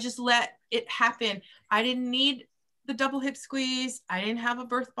 I just let it happen. I didn't need the double hip squeeze. I didn't have a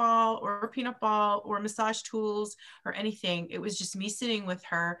birth ball or a peanut ball or massage tools or anything. It was just me sitting with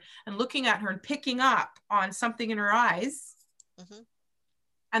her and looking at her and picking up on something in her eyes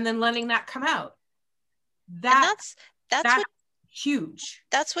and then letting that come out. That's what, huge.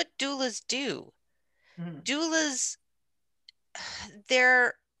 That's what doulas do. Doulas,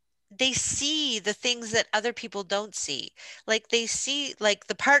 they see the things that other people don't see. Like they see, like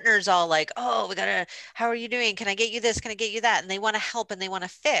the partner's all like, "Oh, how are you doing? Can I get you this? Can I get you that?" And they want to help and they want to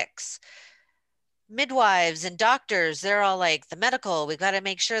fix. Midwives and doctors, they're all like, the medical, we got to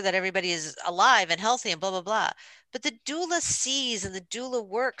make sure that everybody is alive and healthy and blah, blah, blah. But the doula sees and the doula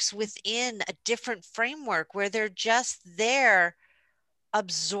works within a different framework where they're just there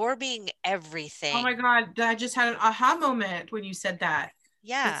absorbing everything. Oh my God, I just had an aha moment when you said that.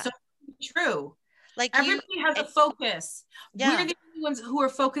 Yeah. It's so true. Like everybody has a focus. Yeah. We're the only ones who are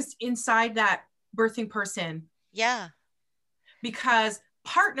focused inside that birthing person. Yeah. Because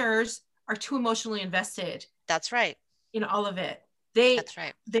partners are too emotionally invested. That's right. In all of it. That's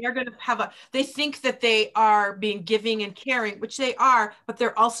right. They are going to they think that they are being giving and caring, which they are, but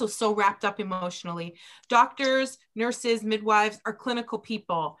they're also so wrapped up emotionally. Doctors, nurses, midwives are clinical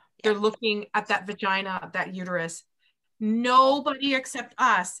people. They're looking at that vagina, that uterus. Nobody except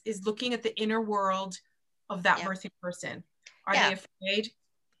us is looking at the inner world of that birthing person. Are they afraid?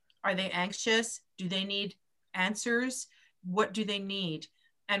 Are they anxious? Do they need answers? What do they need?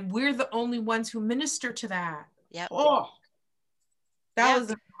 And we're the only ones who minister to that. Yep. Oh, that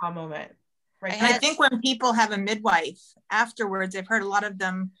was a aha moment. Right. And I think when people have a midwife afterwards, I've heard a lot of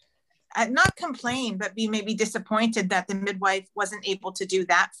them not complain, but be maybe disappointed that the midwife wasn't able to do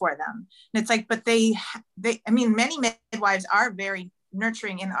that for them. And it's like, but many midwives are very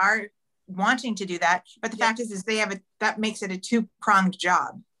nurturing and are wanting to do that. But the fact is that makes it a two-pronged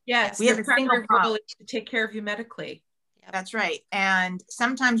job. Yes, we have a single prong to take care of you medically. That's right. And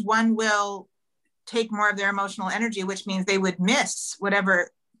sometimes one will take more of their emotional energy, which means they would miss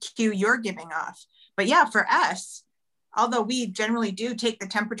whatever cue you're giving off. But yeah, for us, although we generally do take the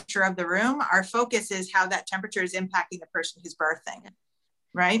temperature of the room, our focus is how that temperature is impacting the person who's birthing,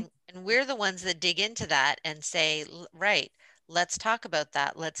 right? And we're the ones that dig into that and say, right, let's talk about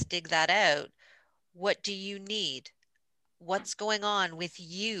that. Let's dig that out. What do you need? What's going on with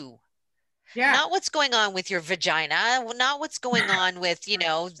you? Yeah. Not what's going on with your vagina, not what's going on with,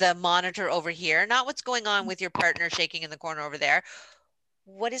 the monitor over here, not what's going on with your partner shaking in the corner over there.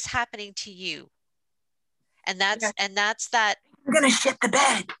 What is happening to you? And that's that. I'm going to shit the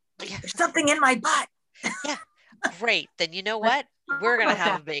bed. There's something in my butt. Yeah. Great. Then you know what? We're going to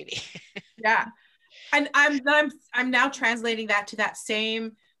have a baby. Yeah. And I'm now translating that to that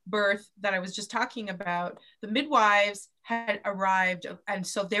same birth that I was just talking about. The midwives had arrived, and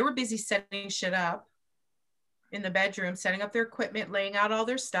so they were busy setting shit up in the bedroom, setting up their equipment, laying out all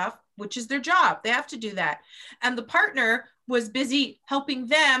their stuff, which is their job. They have to do that. And the partner was busy helping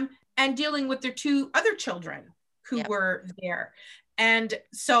them and dealing with their two other children who were there. And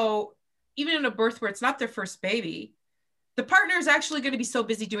so even in a birth where it's not their first baby, the partner is actually going to be so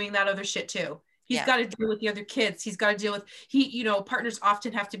busy doing that other shit too. He's got to deal with the other kids. He's got to deal with, partners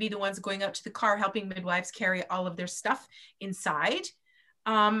often have to be the ones going out to the car, helping midwives carry all of their stuff inside.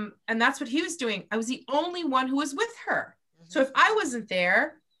 And that's what he was doing. I was the only one who was with her. So if I wasn't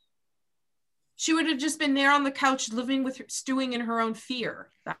there, she would have just been there on the couch, living with her, stewing in her own fear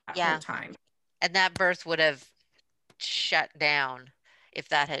that whole time. And that birth would have shut down if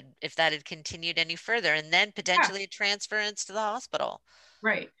that had continued any further, and then potentially a transference to the hospital.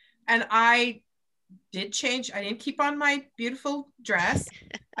 Right. And I did change. I didn't keep on my beautiful dress.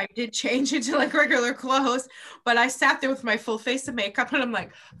 I did change into like regular clothes, but I sat there with my full face of makeup and I'm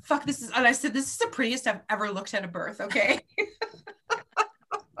like, fuck, and I said, this is the prettiest I've ever looked at a birth. Okay.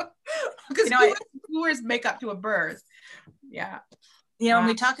 Because who wears makeup to a birth? Yeah. When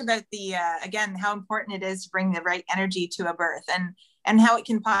we talk about again, how important it is to bring the right energy to a birth and how it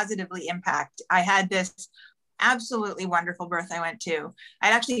can positively impact. I had this absolutely wonderful birth I went to.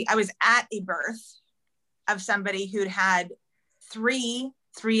 I was at a birth of somebody who'd had 3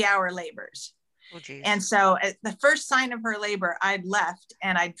 3-hour labors. Oh, geez. And so at the first sign of her labor, I'd left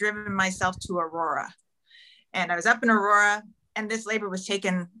and I'd driven myself to Aurora. And I was up in Aurora, and this labor was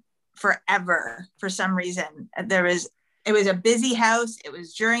taken forever for some reason. It was a busy house. It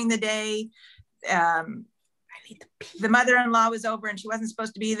was during the day. The mother-in-law was over and she wasn't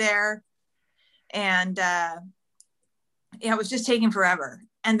supposed to be there. And it was just taking forever.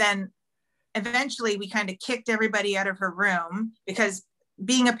 And then eventually we kind of kicked everybody out of her room because,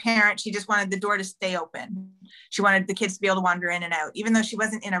 being a parent, she just wanted the door to stay open. She wanted the kids to be able to wander in and out, even though she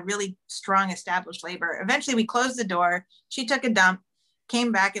wasn't in a really strong established labor. Eventually we closed the door. She took a dump,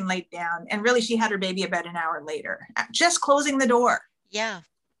 came back and laid down. And really she had her baby about an hour later, just closing the door. Yeah.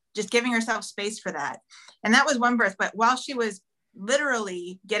 Just giving herself space for that. And that was one birth. But while she was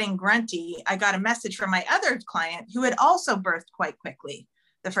literally getting grunty, I got a message from my other client who had also birthed quite quickly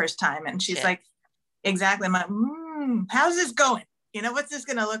the first time. And she's like, exactly. I'm like, how's this going? What's this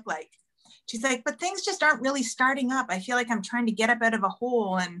going to look like? She's like, but things just aren't really starting up. I feel like I'm trying to get up out of a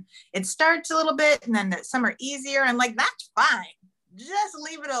hole, and it starts a little bit and then some are easier. I'm like, that's fine. Just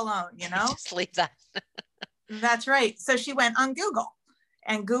leave it alone, Just leave that. That's right. So she went on Google,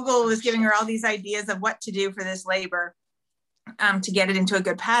 and Google was giving her all these ideas of what to do for this labor to get it into a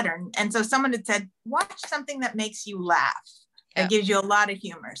good pattern. And so someone had said, watch something that makes you laugh. That gives you a lot of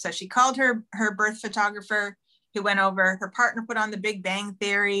humor. So she called her birth photographer, who went over. Her partner put on The Big Bang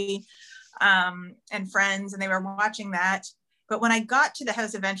Theory and Friends, and they were watching that. But when I got to the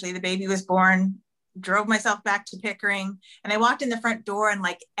house, eventually the baby was born, drove myself back to Pickering, and I walked in the front door and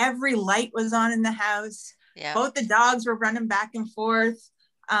like every light was on in the house. Yeah. Both the dogs were running back and forth.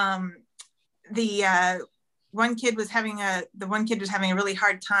 The one kid was having a really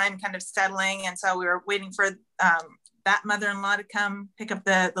hard time kind of settling. And so we were waiting for that mother-in-law to come pick up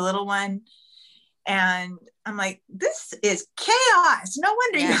the little one. And I'm like, this is chaos. No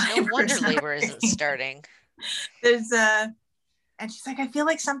wonder labor isn't starting. And she's like, I feel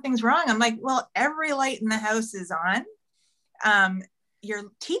like something's wrong. I'm like, well, every light in the house is on. Your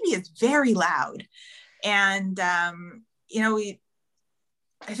TV is very loud. And, I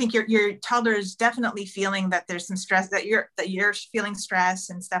think your toddler is definitely feeling that there's some stress, that you're feeling stress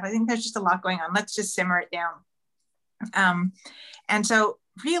and stuff. I think there's just a lot going on. Let's just simmer it down. And so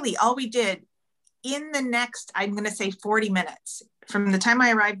really all we did in the next, I'm going to say 40 minutes from the time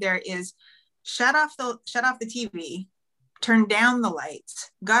I arrived there, is shut off the TV, turn down the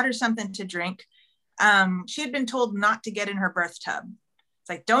lights, got her something to drink. She had been told not to get in her birth tub. It's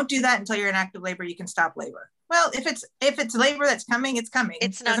like, don't do that until you're in active labor. You can stop labor. Well, if it's labor that's coming, it's coming.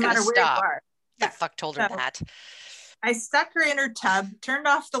 It's not going to stop. The fuck told her that. I stuck her in her tub, turned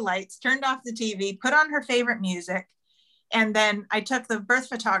off the lights, turned off the TV, put on her favorite music. And then I took the birth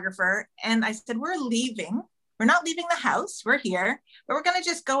photographer and I said, we're leaving. We're not leaving the house. We're here, but we're going to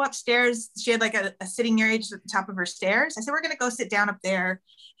just go upstairs. She had like a sitting area just at the top of her stairs. I said, we're going to go sit down up there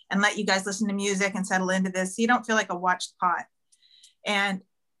and let you guys listen to music and settle into this, so you don't feel like a watched pot. And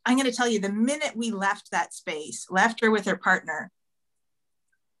I'm going to tell you, the minute we left that space, left her with her partner,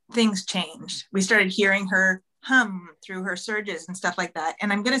 things changed. We started hearing her hum through her surges and stuff like that.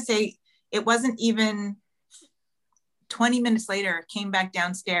 And I'm going to say it wasn't even 20 minutes later came back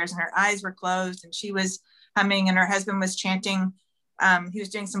downstairs and her eyes were closed and she was humming and her husband was chanting. He was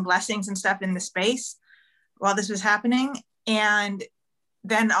doing some blessings and stuff in the space while this was happening. And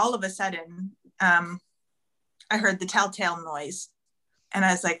then all of a sudden, I heard the telltale noise. And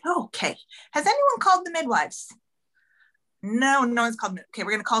I was like, oh, okay. Has anyone called the midwives? No, no one's called. Okay, we're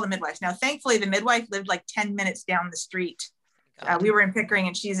going to call the midwives. Now, thankfully, the midwife lived like 10 minutes down the street. We were in Pickering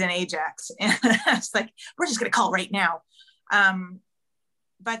and she's in Ajax. And I was like, we're just going to call right now. And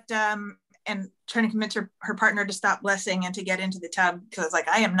trying to convince her partner to stop blessing and to get into the tub. Because I was like,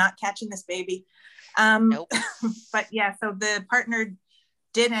 I am not catching this baby. Nope. But yeah, so the partner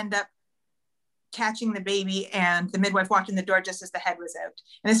did end up catching the baby and the midwife walked in the door just as the head was out.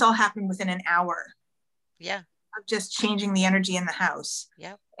 And this all happened within an hour. Yeah. Of just changing the energy in the house.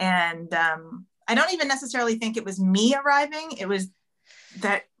 Yeah. And I don't even necessarily think it was me arriving. It was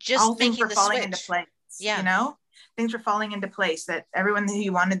that just all things were falling switch. into place. Yeah. You know, things were falling into place, that everyone who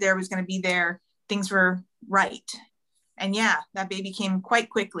you wanted there was going to be there. Things were right. And yeah, that baby came quite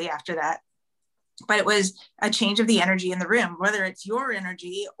quickly after that. But it was a change of the energy in the room, whether it's your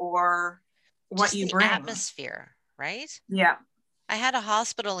energy or what just you the bring. Atmosphere, right? Yeah. I had a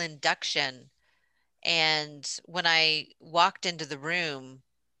hospital induction, and when I walked into the room,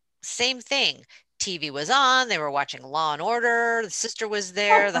 same thing. TV was on. They were watching Law and Order. The sister was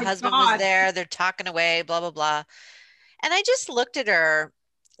there. Oh The my husband God. was there. They're talking away, blah, blah, blah. And I just looked at her,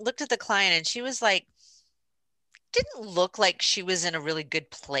 looked at the client, and she was like, didn't look like she was in a really good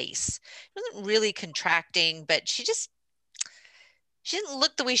place. She wasn't really contracting, but she didn't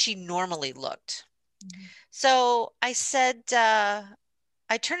look the way she normally looked. Mm-hmm. So I said,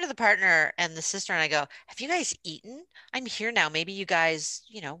 I turned to the partner and the sister and I go, have you guys eaten? I'm here now. Maybe you guys,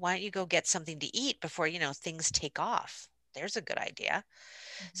 why don't you go get something to eat before, things take off? There's a good idea.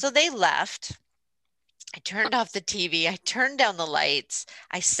 Mm-hmm. So they left. I turned off the TV. I turned down the lights.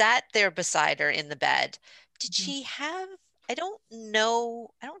 I sat there beside her in the bed. Did Mm-hmm. she have, I don't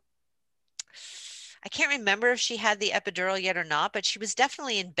know. I can't remember if she had the epidural yet or not, but she was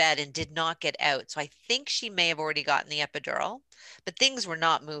definitely in bed and did not get out. So I think she may have already gotten the epidural, but things were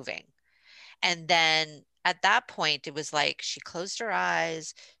not moving. And then at that point, it was like she closed her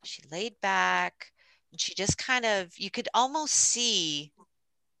eyes, she laid back, and she just kind of, you could almost see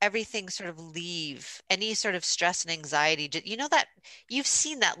everything sort of leave, any sort of stress and anxiety. That you've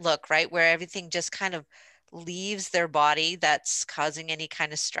seen that look, right? Where everything just kind of leaves their body that's causing any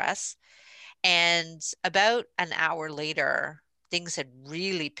kind of stress. And about an hour later, things had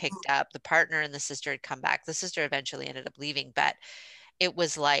really picked up. The partner and the sister had come back. The sister eventually ended up leaving, but it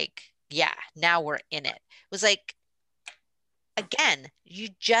was like, yeah, now we're in it. It was like, again, you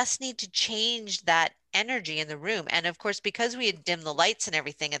just need to change that energy in the room. And of course, because we had dimmed the lights and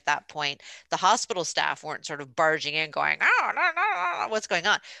everything at that point, the hospital staff weren't sort of barging in going, oh, no, no, what's going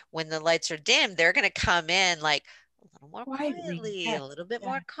on? When the lights are dimmed, they're going to come in like, a little more quietly, yeah. a little bit Yeah.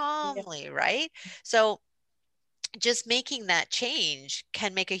 more calmly, right? So just making that change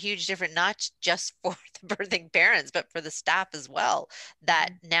can make a huge difference, not just for the birthing parents, but for the staff as well. That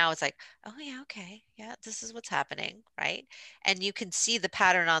now it's like, oh yeah, okay, yeah, this is what's happening, right? And you can see the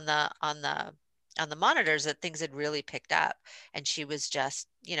pattern on the monitors that things had really picked up. And she was just,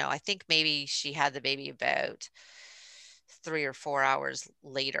 I think maybe she had the baby about 3 or 4 hours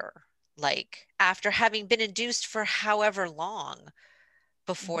later, like after having been induced for however long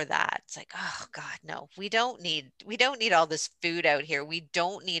before that. It's like, oh God, no, we don't need all this food out here. We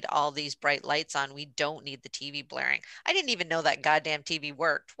don't need all these bright lights on. We don't need the TV blaring. I didn't even know that goddamn TV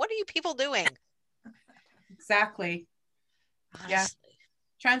worked. What are you people doing? Exactly. Honestly. Yeah.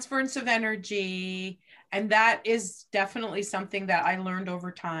 Transference of energy. And that is definitely something that I learned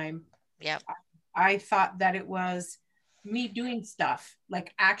over time. Yep. I thought that it was me doing stuff,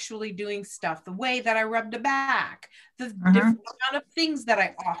 like actually doing stuff, the way that I rubbed the back, the different amount of things that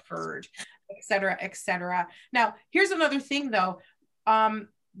I offered, et cetera, et cetera. Now, here's another thing though,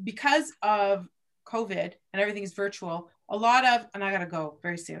 because of COVID and everything's virtual, and I gotta go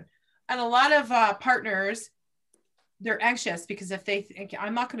very soon, and a lot of partners, they're anxious because if they think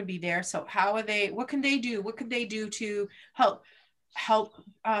I'm not going to be there, so what can they do to help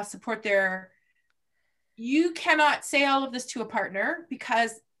support their. You cannot say all of this to a partner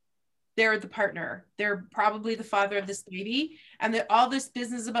because they're the partner. They're probably the father of this baby. And all this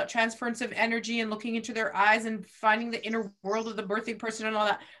business about transference of energy and looking into their eyes and finding the inner world of the birthing person and all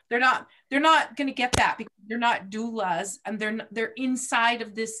that. They're not going to get that because they're not doulas and they're inside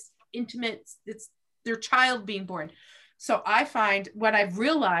of this intimate, it's their child being born. So I find what I've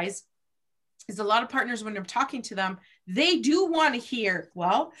realized is a lot of partners, when I'm talking to them, They do want to hear,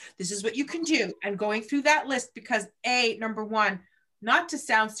 well, this is what you can do. And going through that list, because number one, not to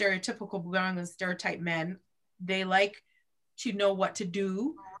sound stereotypical, belonging with stereotype men, they like to know what to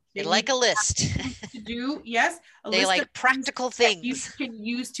do. They like a list. To do, yes. They like practical things you can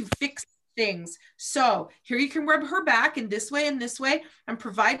use to fix things. So here you can rub her back in this way and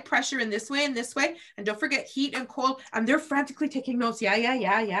provide pressure in this way and this way. And don't forget heat and cold. And they're frantically taking notes.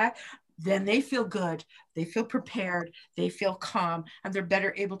 Yeah. Then they feel good. They feel prepared. They feel calm, and they're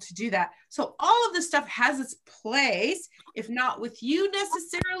better able to do that. So all of this stuff has its place, if not with you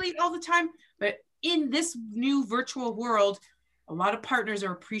necessarily all the time, but in this new virtual world, a lot of partners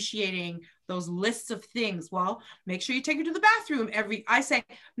are appreciating those lists of things. Well, make sure you take her to the bathroom I say,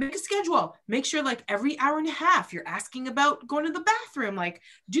 make a schedule. Make sure like every hour and a half, you're asking about going to the bathroom. Like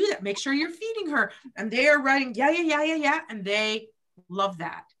do that. Make sure you're feeding her. And they are writing, yeah. And they love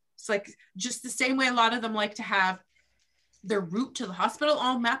that. It's like just the same way a lot of them like to have their route to the hospital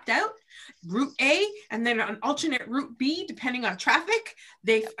all mapped out, route A, and then an alternate route B, depending on traffic.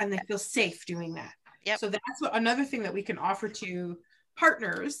 They feel safe doing that. Yep. So that's another thing that we can offer to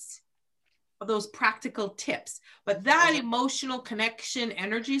partners, those practical tips. But that emotional connection,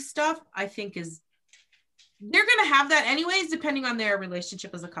 energy stuff, I think they're going to have that anyways, depending on their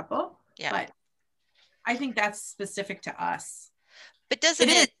relationship as a couple. Yeah. But I think that's specific to us. But doesn't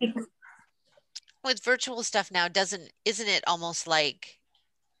it with virtual stuff now, isn't it almost like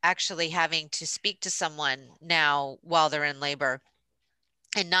actually having to speak to someone now while they're in labor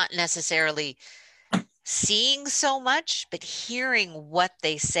and not necessarily seeing so much, but hearing what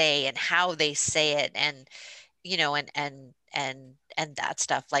they say and how they say it, and and that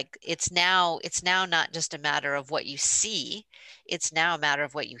stuff. Like it's now not just a matter of what you see, it's now a matter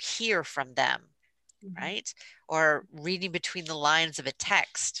of what you hear from them. Mm-hmm. Right? Or reading between the lines of a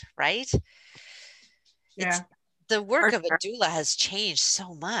text, right? Yeah. The work of a doula has changed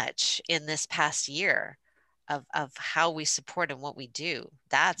so much in this past year of how we support and what we do.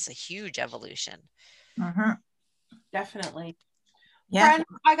 That's a huge evolution. Mm-hmm. Definitely. Yeah. Friend,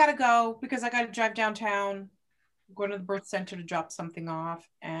 I gotta go because I gotta drive downtown, go to the birth center to drop something off,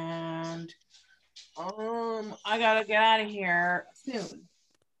 and I gotta get out of here soon.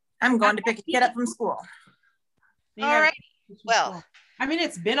 I'm going to pick a kid up from school. All right. Well, I mean,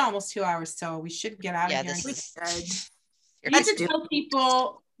 it's been almost 2 hours, so we should get out of here. You need to tell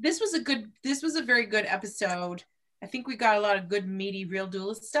people this was a very good episode. I think we got a lot of good, meaty, real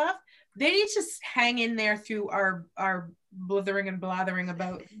doula stuff. They need to hang in there through our blithering and blathering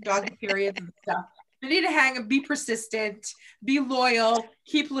about dog periods and stuff. They need to hang and be persistent, be loyal,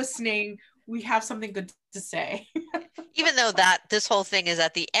 keep listening. We have something good to say. Even though this whole thing is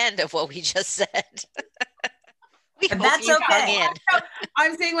at the end of what we just said. That's okay.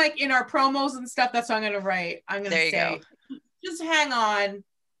 I'm saying like in our promos and stuff, that's what I'm going to write. I'm going to say, just hang on.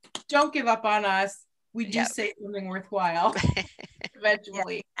 Don't give up on us. We do say something worthwhile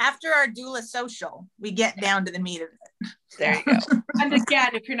eventually. Yeah. After our doula social, we get down to the meat of it. There you go. And again,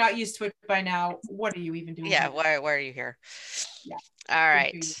 if you're not used to it by now, what are you even doing? Yeah, why are you here? Yeah. All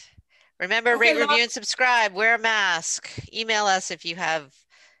right. Remember, rate, review, and subscribe. Wear a mask. Email us if you have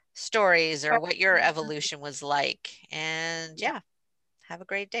stories or what your evolution was like. And have a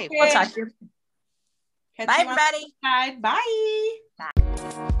great day. Okay. We'll talk to you. Bye, everybody. Bye.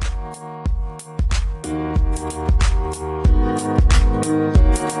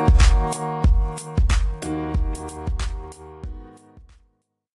 Bye.